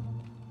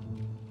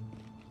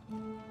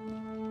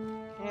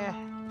 Yeah.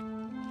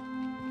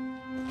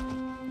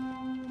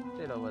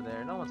 Sit over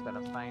there. No one's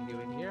gonna find you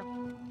in here.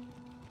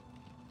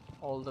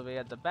 All the way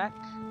at the back.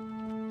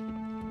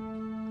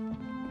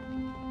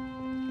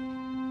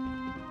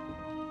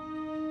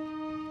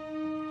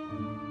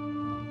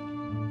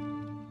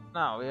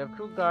 Now we have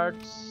 2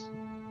 guards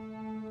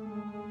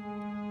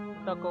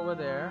stuck over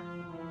there.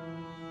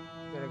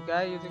 We got a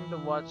guy using the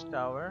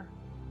watchtower,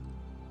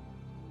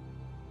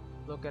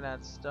 looking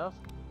at stuff.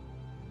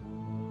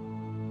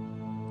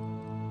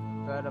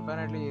 Got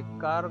apparently a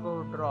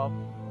cargo drop.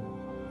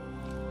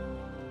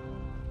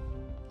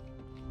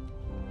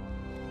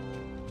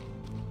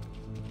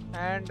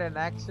 And an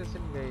Axis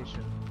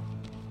invasion.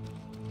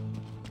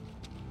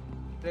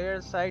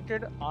 Player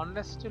sighted.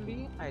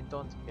 Honestly, I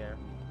don't care.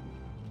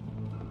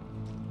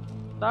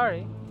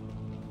 Sorry.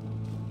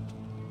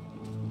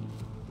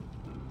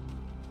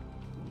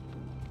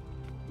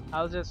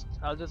 I'll just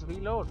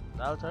reload.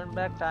 I'll turn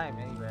back time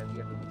anyway at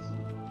the end of this.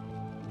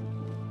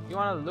 You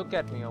wanna look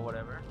at me or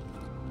whatever?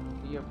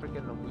 Be a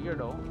freaking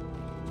weirdo.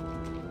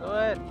 Go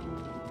ahead.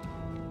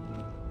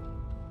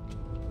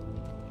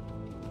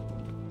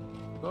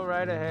 Go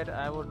right ahead.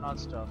 I would not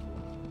stop you.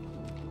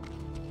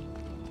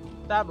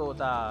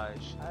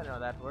 Sabotage. I know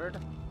that word.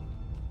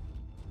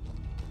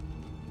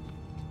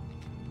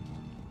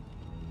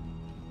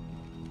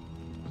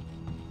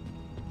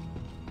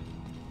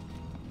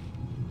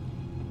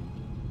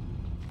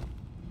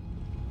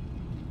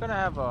 Gonna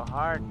have a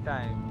hard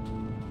time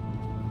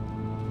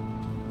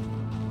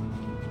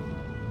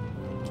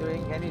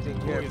doing anything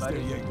here,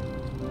 buddy.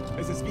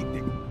 Es ist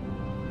wichtig.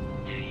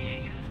 Der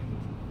Jäger.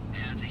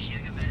 Hat sich hier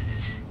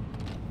gemeldet.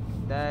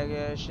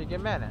 Der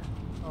Shigemene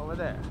over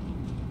there.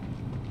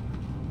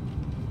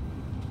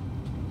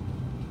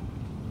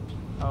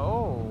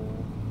 Oh.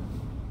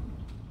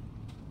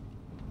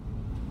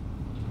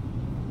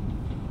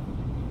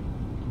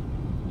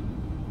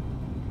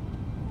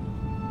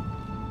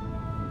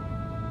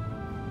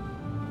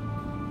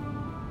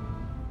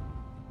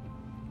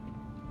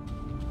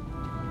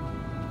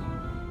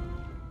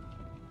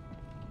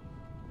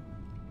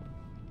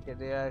 Okay,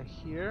 they are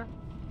here.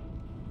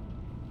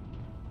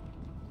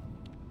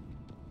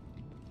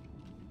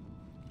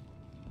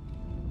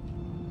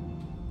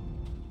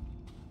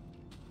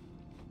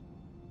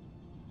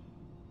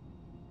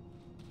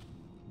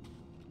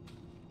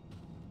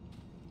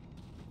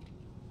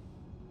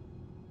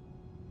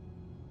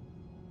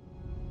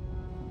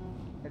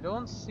 I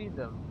don't see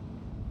them.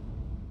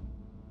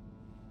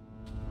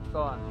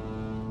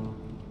 Gone.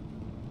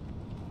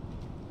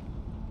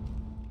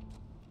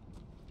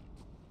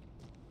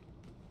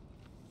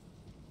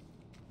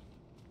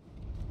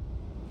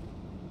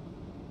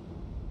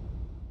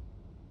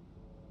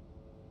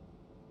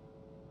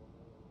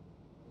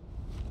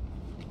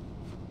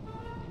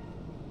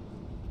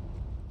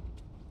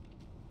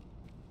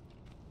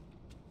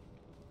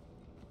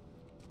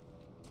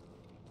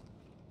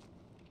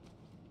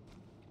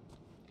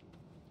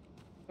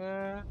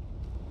 Uh,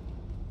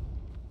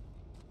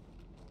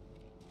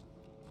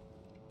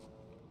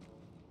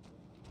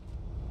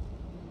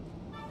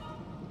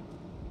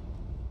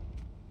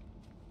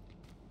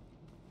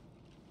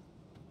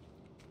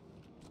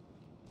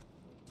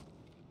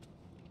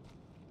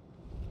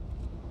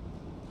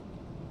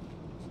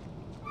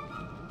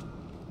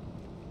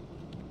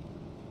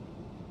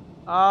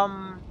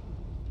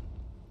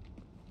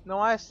 no,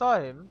 I saw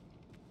him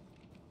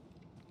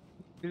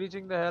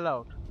glitching the hell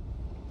out.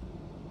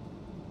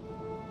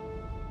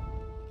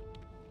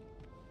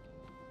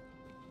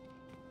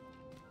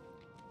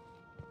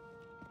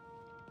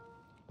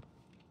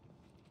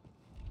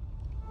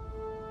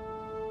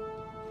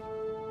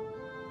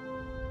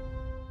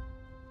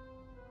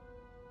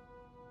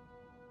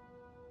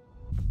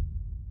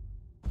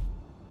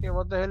 Okay,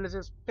 what the hell is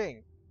his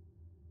ping?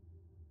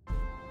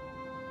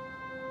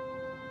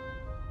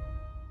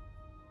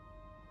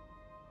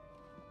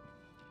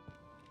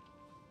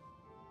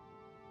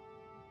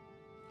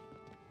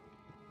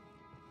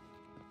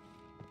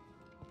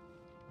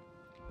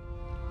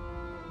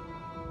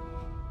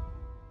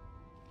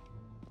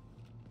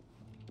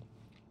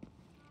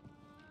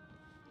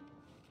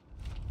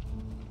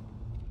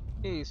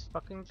 He's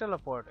fucking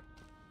teleporting.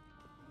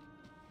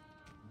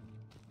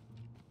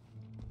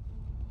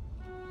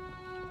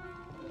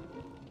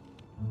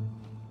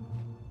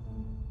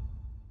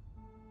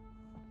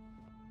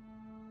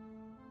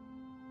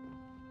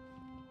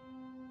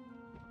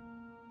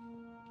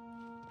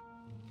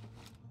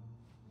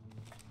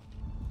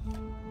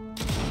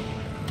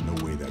 No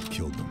way that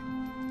killed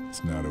them.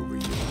 It's not over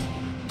yet.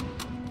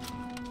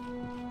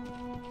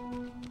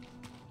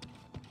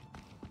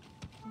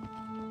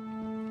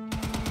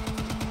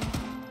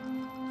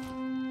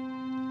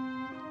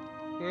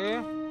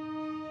 Okay.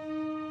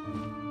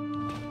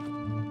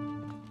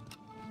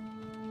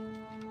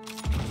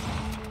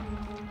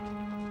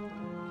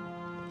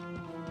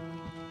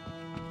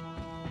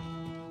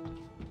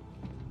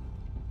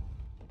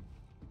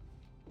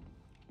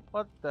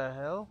 What the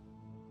hell?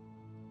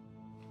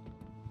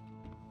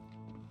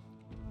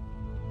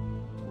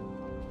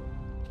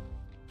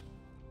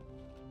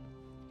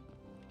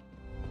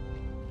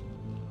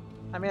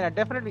 I mean, I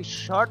definitely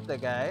shot the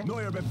guy.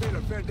 Neuer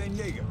Befehl für den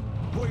Jäger.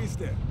 Wo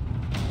ist er?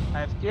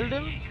 I've killed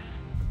him.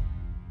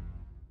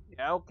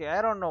 Yeah, okay,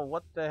 I don't know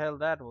what the hell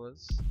that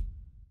was.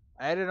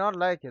 I did not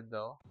like it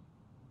though.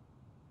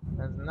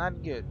 That's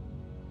not good.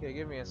 Okay,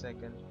 give me a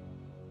second.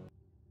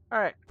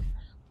 Alright.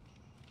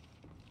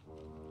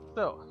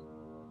 So.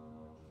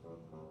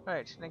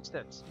 Alright, next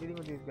steps. Dealing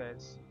with these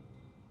guys.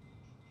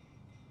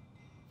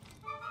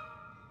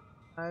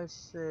 I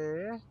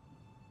say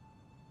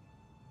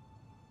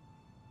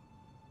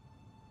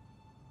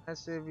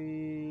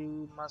we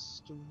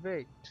must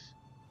wait.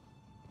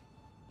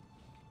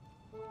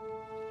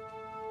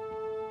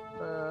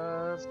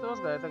 Those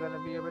guys are gonna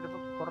be a bit of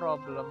a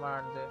problem,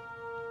 aren't they?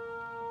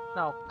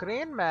 Now,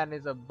 Crane Man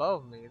is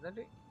above me, isn't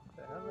he? What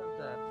the hell is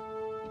that?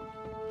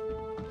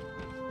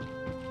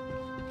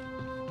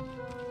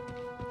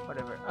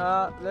 Whatever.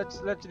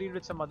 Let's deal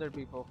with some other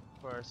people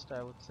first,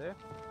 I would say.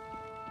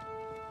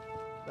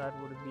 That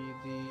would be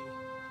the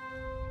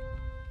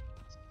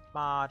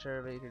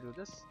smarter way to do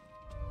this.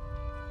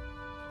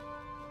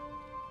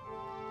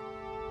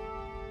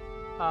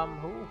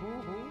 Who?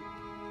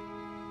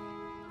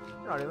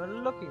 You're not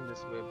even looking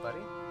this way, buddy.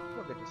 You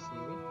don't get to see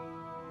me.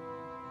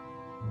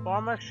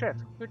 Former chef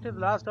quit his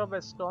last job by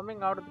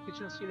storming out of the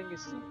kitchen, stealing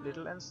his soup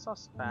ladle and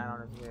saucepan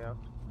on his way out.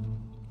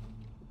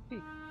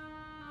 See.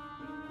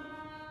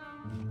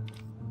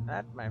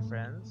 That, my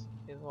friends,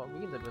 is what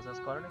we in the business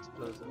call an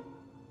explosive.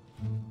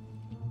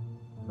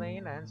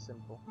 Plain and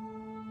simple.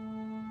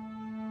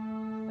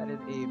 That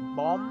is a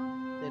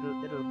bomb.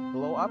 It'll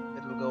blow up.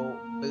 It'll go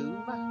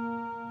boom.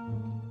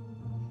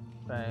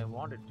 If I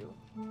wanted to.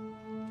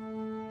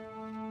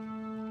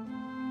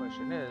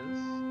 Question is,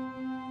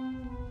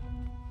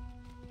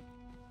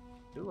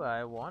 do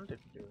I want it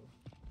to?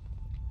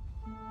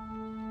 A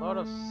lot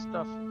of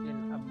stuff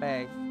in a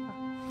bag.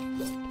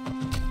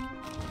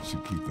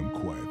 Should keep them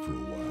quiet for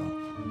a while.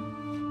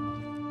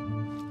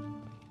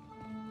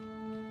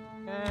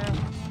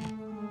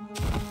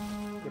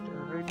 Get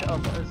rid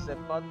of the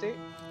body.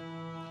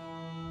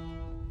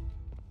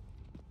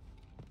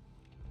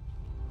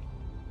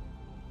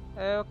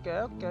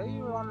 Okay,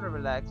 you want to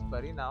relax,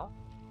 buddy, now.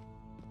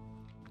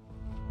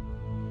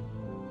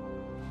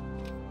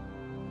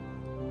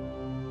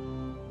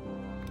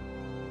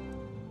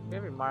 Okay,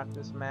 we mark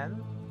this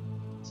man.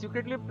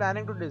 Secretly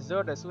planning to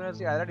desert as soon as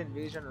the Allied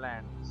invasion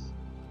lands.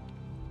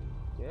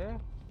 Okay.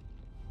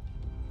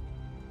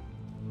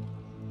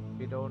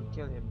 We don't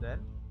kill him then.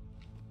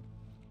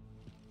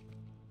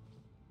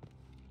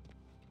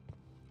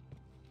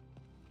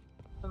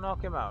 So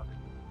knock him out.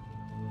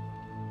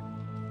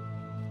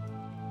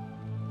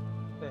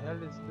 What the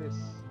hell is this?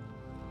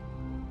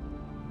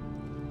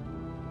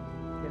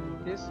 You can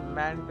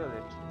dismantle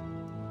it.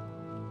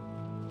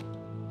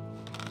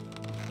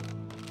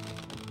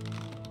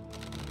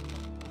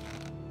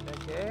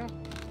 Okay.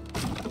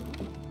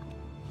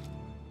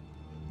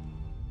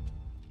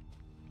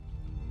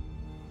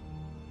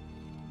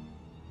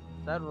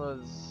 That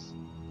was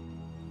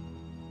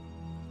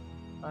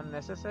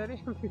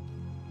unnecessary.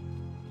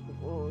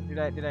 Oh, did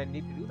I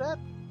need to do that?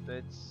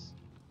 It's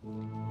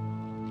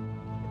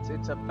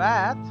a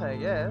path, I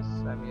guess.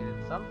 I mean,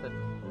 it's something.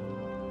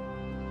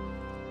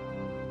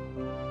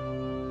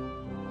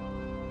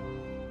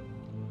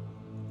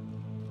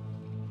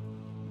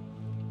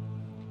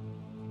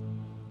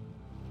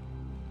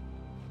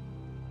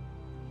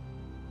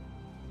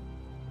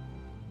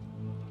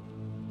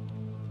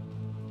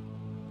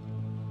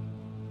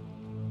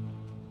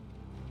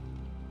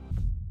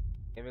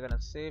 Okay, we're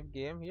gonna save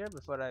game here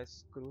before I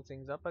screw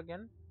things up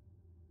again.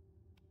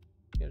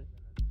 Here's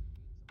gonna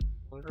delete some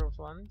older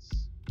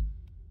ones.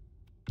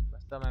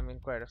 Last time I mean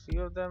quite a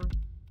few of them.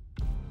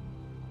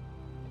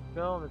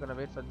 Go, we're gonna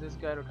wait for this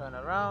guy to turn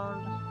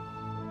around.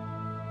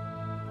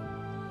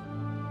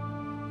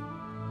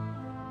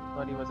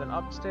 Thought he was an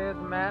upstairs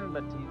man,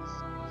 but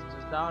he's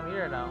just down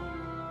here now.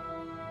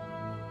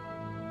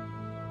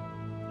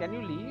 Can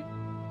you leave?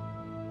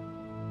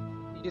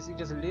 You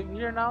just live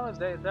here now? Is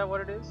that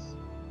what it is?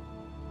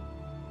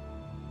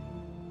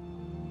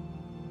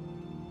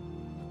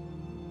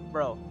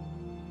 Bro,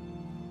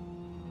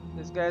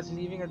 This guy's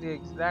leaving at the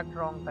exact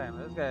wrong time.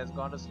 This guy has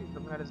gone to sleep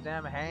looking at his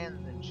damn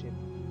hands and shit.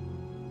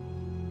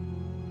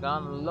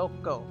 Gone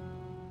loco.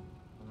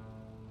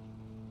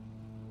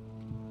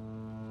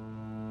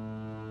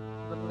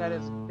 Looking at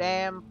his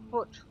damn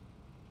foot.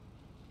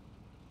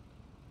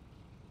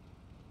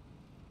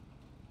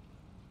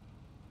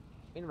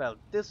 Meanwhile,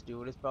 this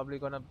dude is probably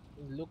gonna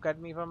look at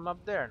me from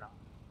up there now.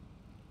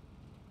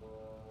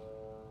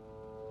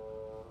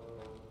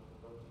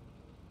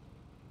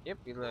 Yep,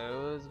 he's like,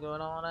 what's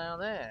going on out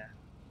there?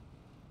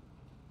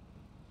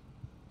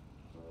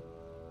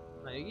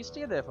 Now you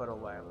stay there for a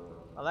while.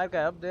 Now that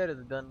guy up there is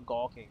done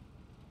gawking.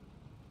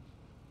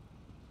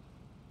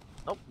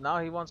 Nope, now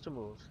he wants to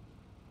move.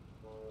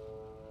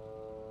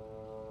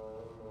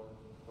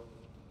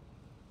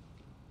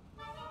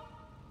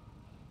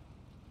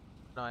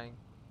 Annoying.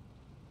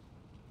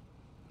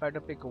 If I had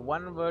to pick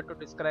one word to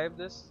describe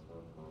this,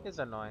 it's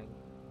annoying.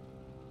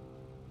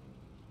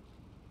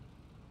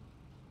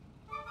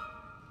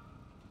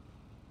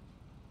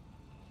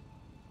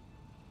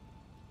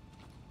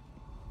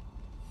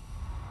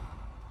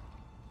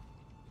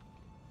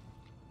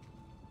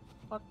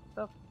 What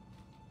the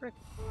frick,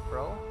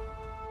 bro?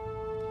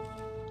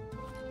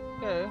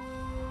 Okay,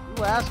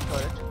 you asked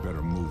for it.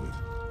 Better move it,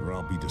 or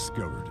I'll be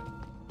discovered.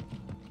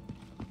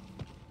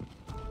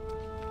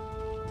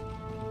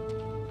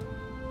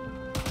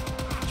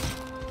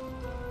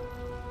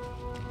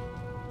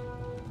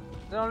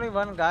 Is there only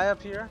one guy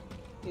up here?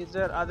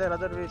 Are there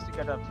other ways to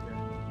get up here?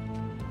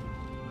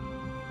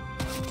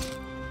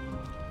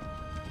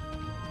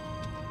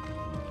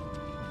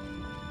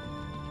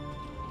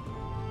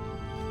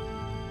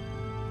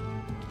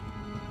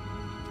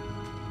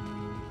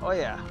 Oh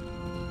yeah.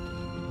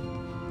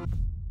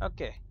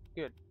 Okay,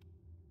 good.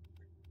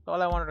 That's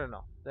all I wanted to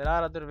know. There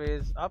are other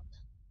ways up.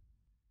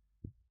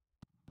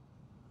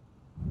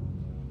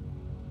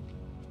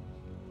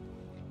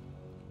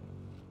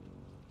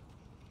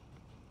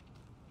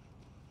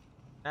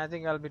 I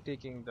think I'll be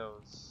taking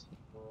those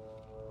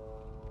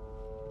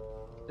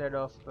instead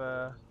of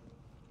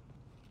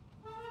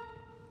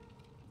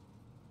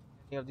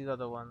any of these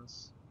other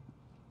ones.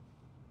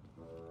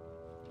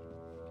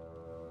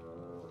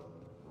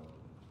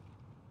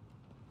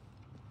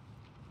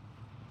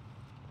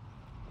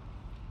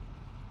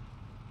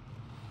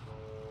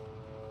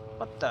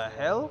 What the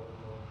hell?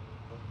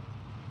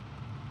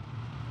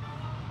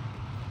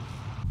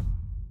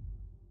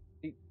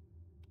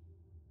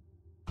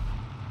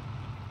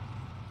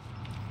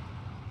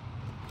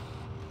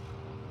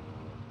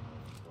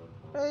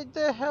 Where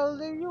the hell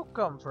did you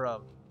come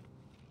from?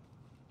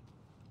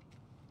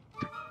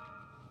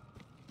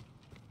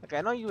 Like,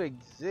 I know you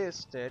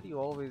existed, you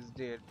always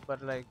did,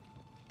 but like,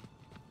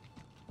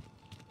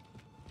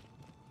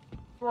 it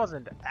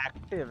wasn't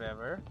active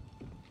ever.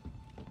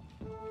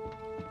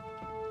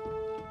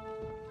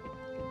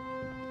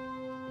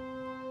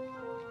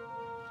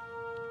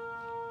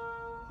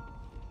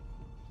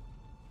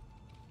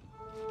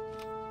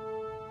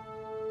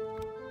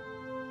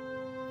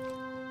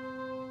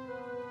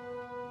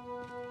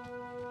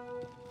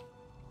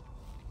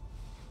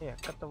 Yeah,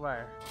 cut the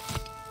wire.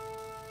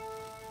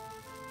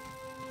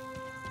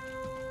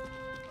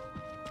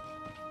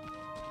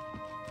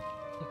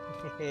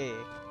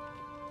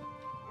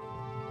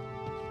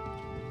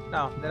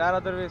 Now, there are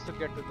other ways to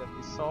get to them.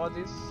 We saw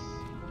this.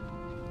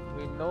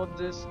 We know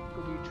this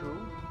to be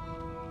true.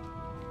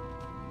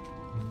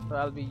 So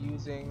I'll be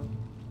using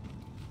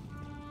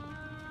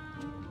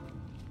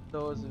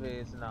those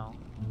ways now.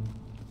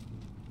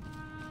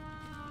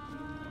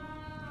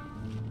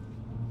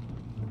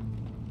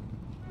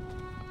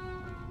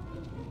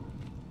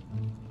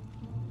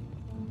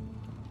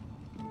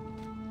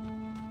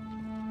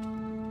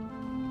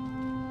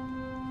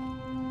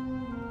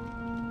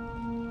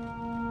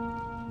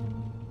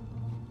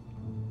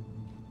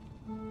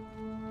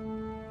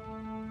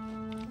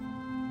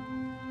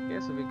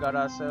 So we got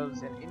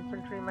ourselves an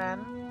infantryman.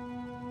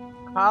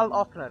 Karl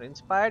Fairburne,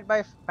 inspired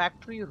by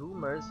factory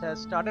rumors,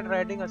 has started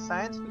writing a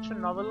science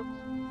fiction novel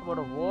about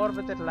a war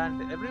with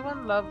Atlantis.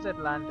 Everyone loves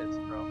Atlantis,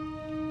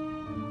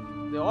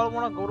 bro. They all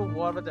want to go to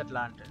war with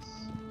Atlantis.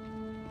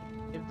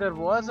 If there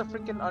was a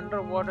freaking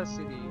underwater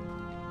city,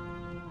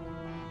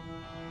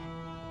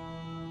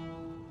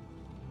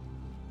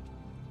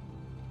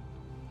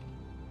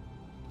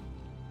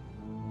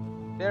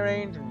 there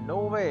ain't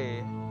no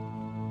way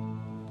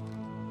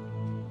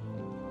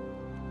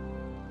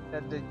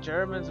that the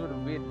Germans would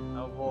win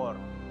a war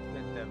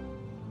with them.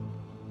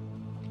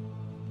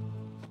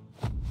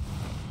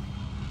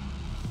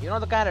 You know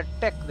the kind of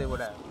tech they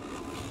would have.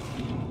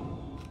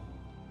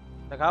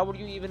 Like, how would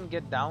you even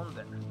get down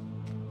there?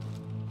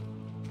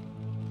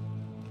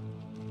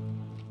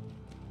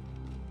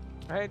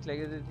 Right? Like,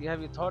 have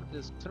you thought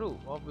this through?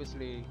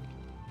 Obviously,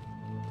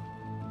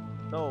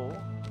 no.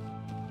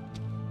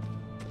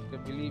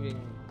 You're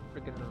believing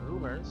freaking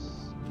rumors.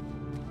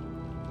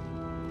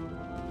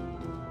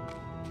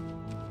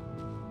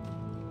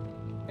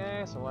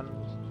 Okay, so one.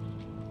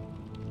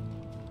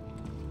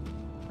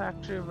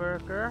 factory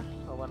worker,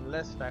 or one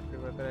less factory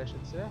worker, I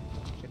should say.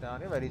 Shit down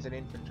here, but he's an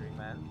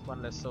infantryman.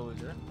 One less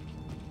soldier.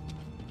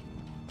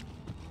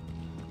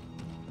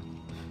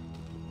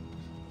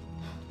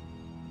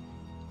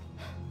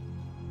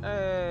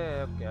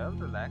 Hey, okay, I'll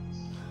relax.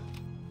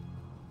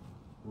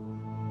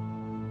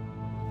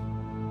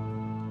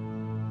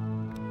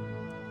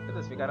 Look at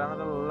this, we got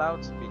another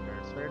loudspeaker.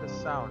 It's where the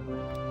sound.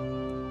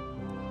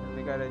 And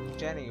we got a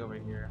Jenny over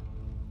here.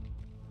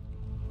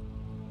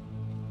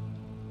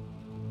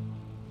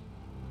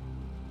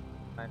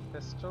 My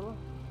pistol.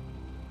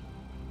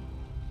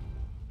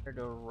 Here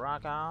to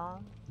rock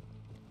on.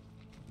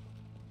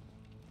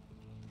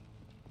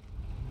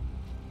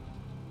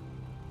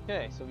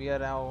 Okay, so we are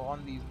now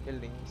on these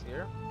buildings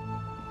here.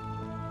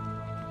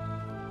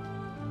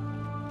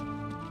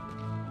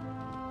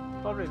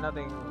 Probably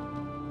nothing.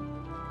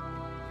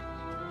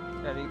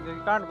 Yeah,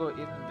 you can't go in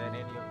then,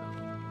 any of them.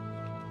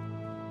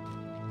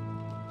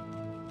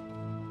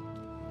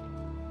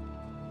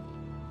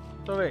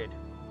 So wait.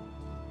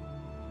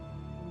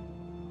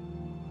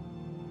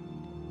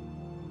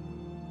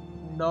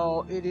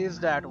 No, it is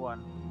that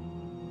one.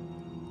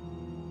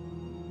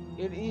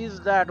 It is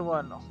that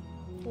one.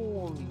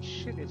 Holy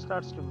shit, it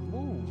starts to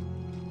move.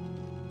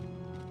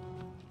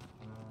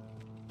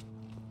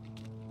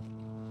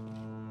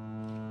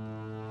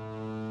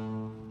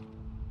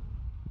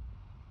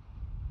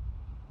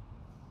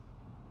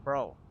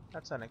 Bro,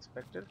 that's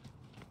unexpected.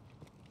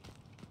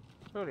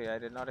 Truly, I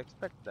did not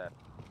expect that.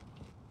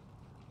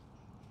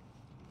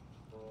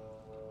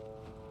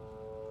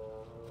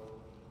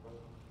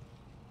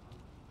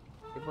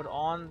 They put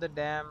on the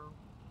damn.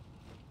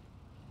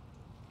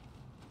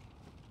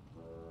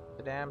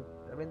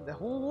 I mean,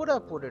 who would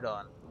have put it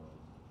on?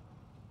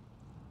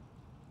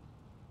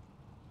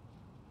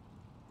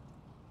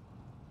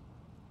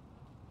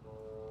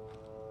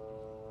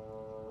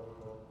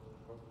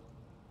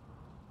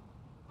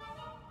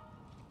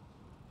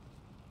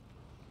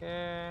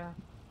 Okay.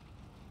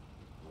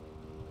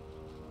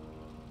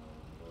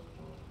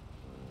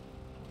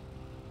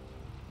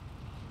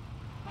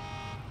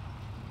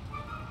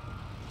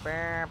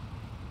 Bam.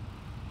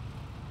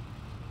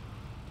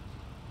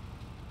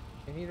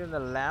 You need in the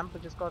lamp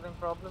which is causing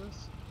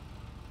problems?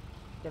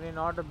 Can you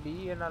not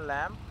be in a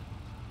lamp?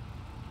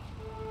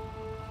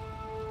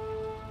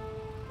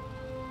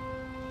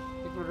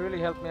 It would really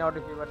help me out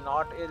if you were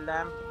not a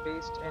lamp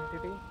based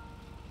entity.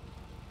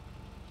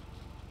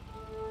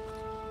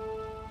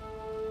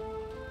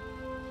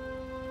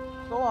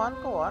 Go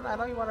on, I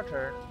know you want to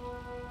turn.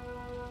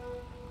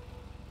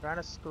 Trying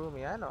to screw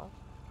me, I know.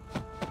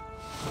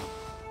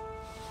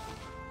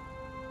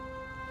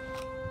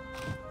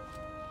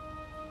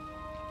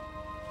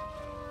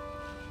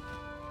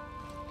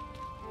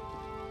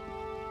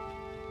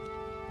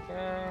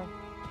 Okay.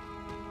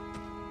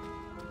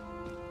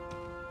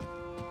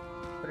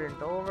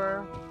 Print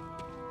over.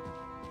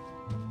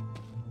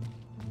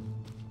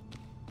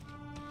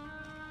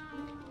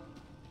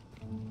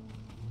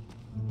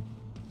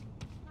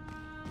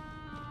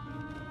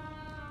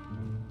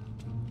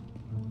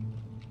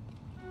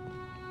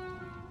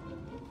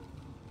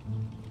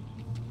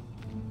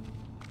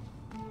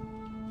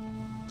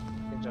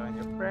 Join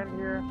your friend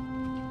here.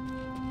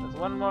 There's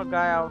one more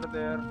guy out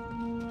there.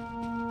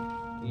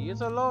 He is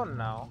alone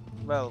now.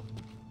 Well,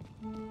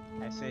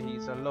 I say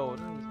he's alone.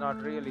 He's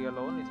not really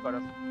alone. He's got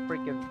a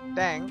freaking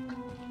tank.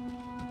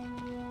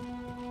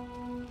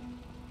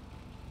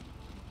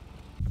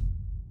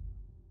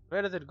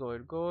 Where does it go?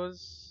 It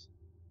goes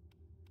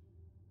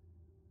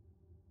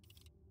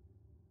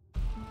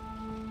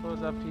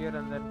up here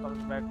and then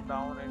comes back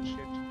down and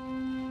shit.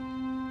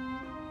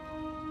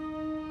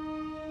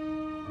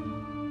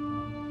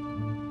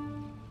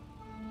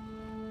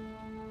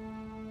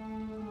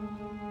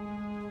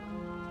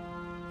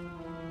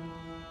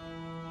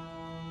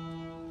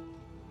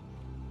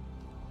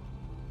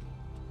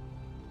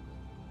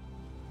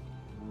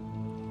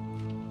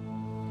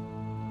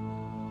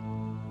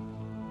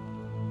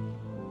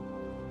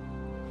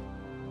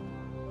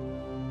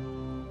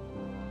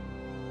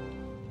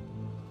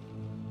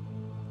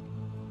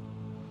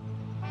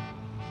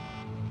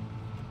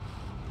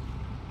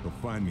 They'll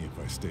find me if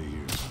I stay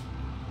here.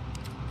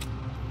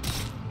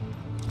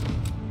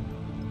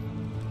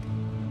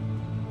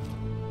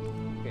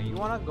 Okay, you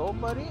wanna go,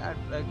 buddy? I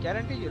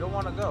guarantee you don't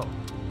wanna go.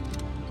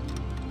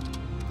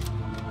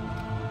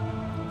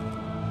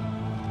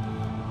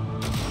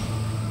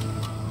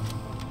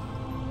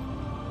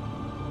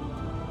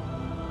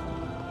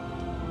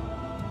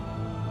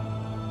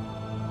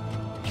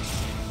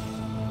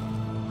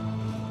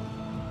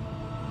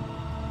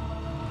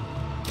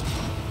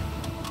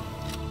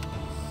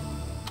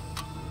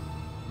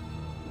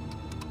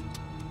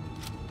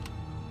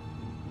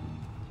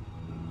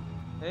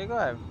 There you go,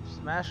 I've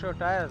smashed your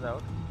tires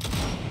out.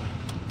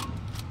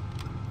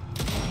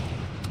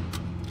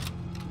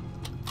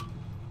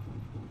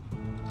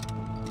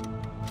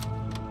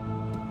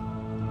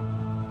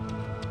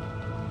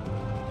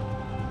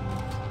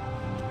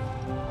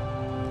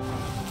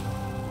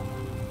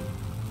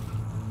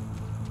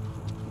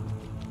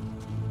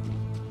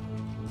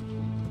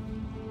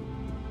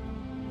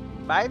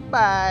 Bye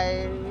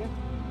bye.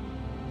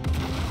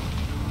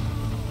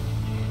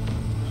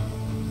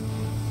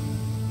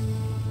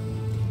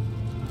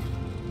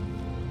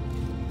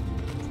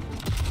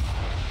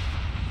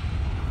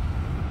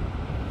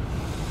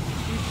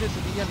 Keep this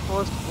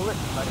reinforced bullet,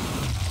 buddy.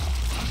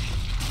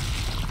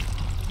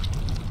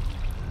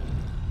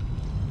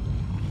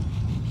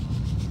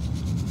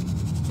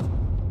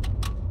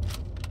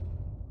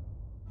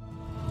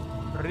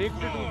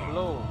 Rigged to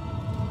blow.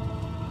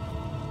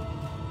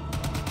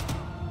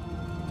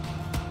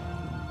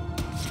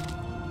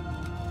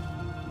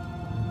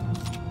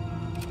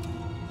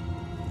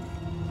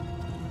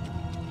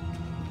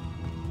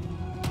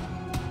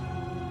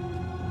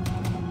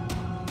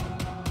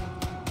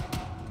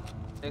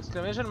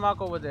 Exclamation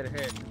mark over their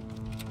head.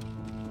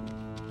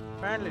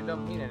 Apparently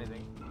don't mean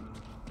anything.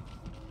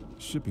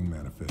 Shipping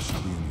manifest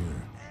should be in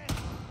here.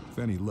 With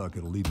any luck,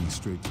 it'll lead me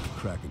straight to the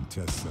Kraken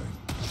test site.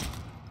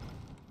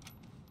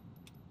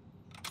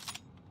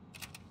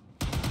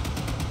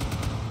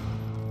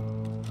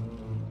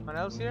 Anyone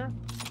else here?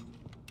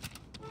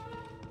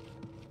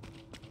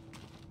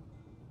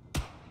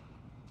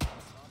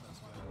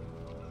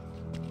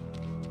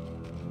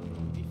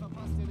 Ich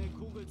verpasste eine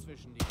Kugel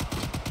zwischen die.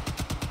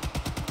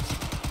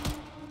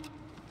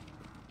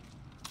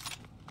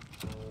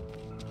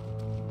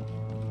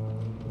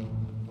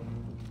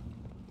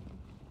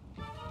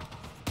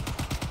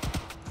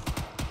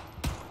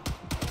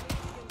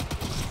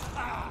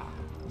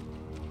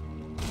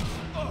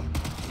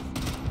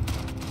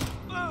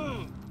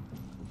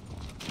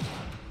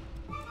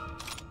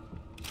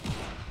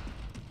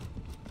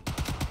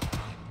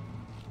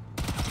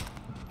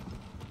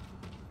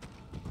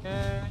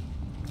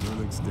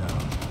 Verlig's down.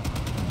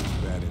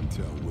 Bad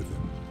intel with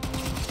him.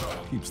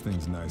 Keeps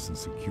things nice and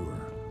secure.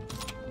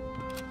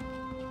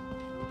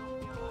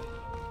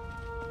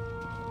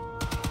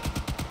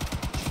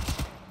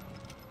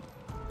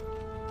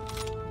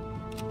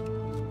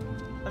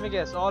 Let me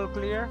guess, all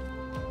clear?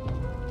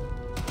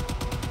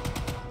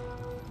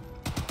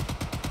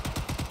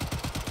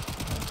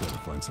 I'll try to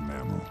find some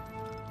ammo.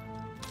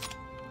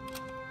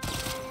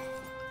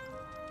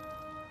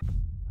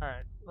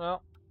 Alright,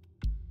 well.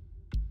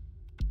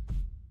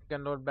 You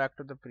can load back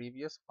to the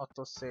previous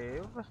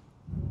autosave.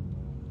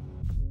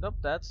 Nope,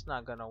 that's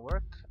not gonna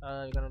work.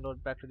 You're gonna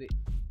load back to the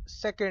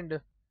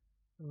second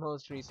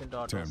most recent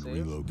Time to autosave.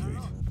 relocate.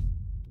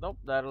 Nope,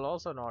 that'll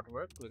also not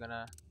work. We're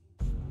gonna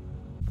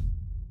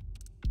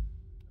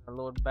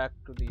load back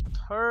to the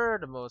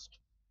third most.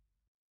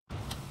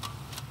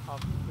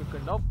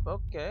 Nope,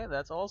 okay,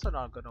 that's also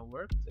not gonna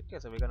work. Okay,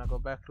 so we're gonna go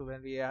back to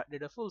when we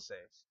did a full save.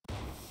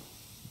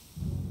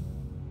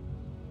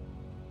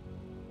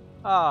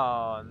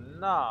 Oh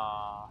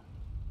no.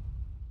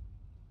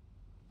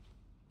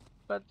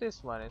 But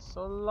this one is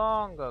so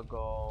long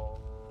ago.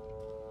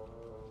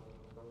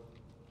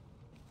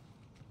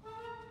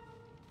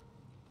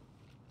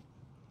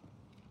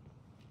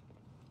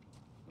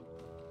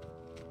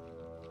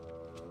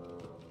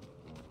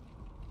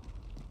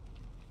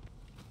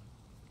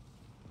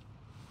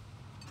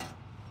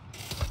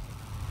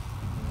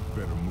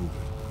 Better move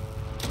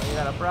it. You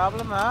got a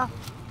problem, huh?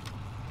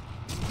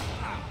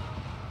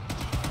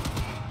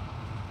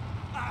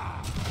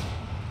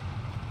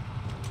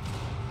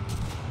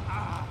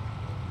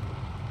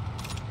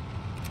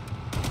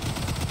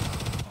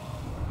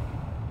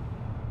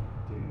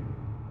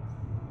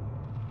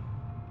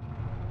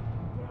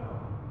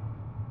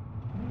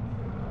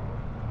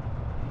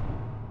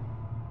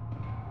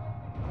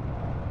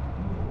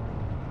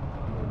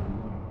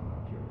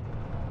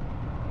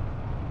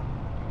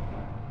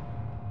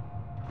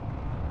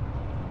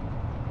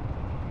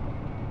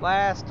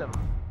 Blast him.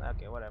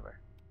 Okay, whatever.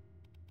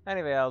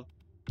 Anyway, I'll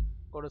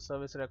go to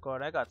service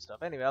record. I got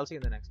stuff. Anyway, I'll see you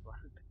in the next one.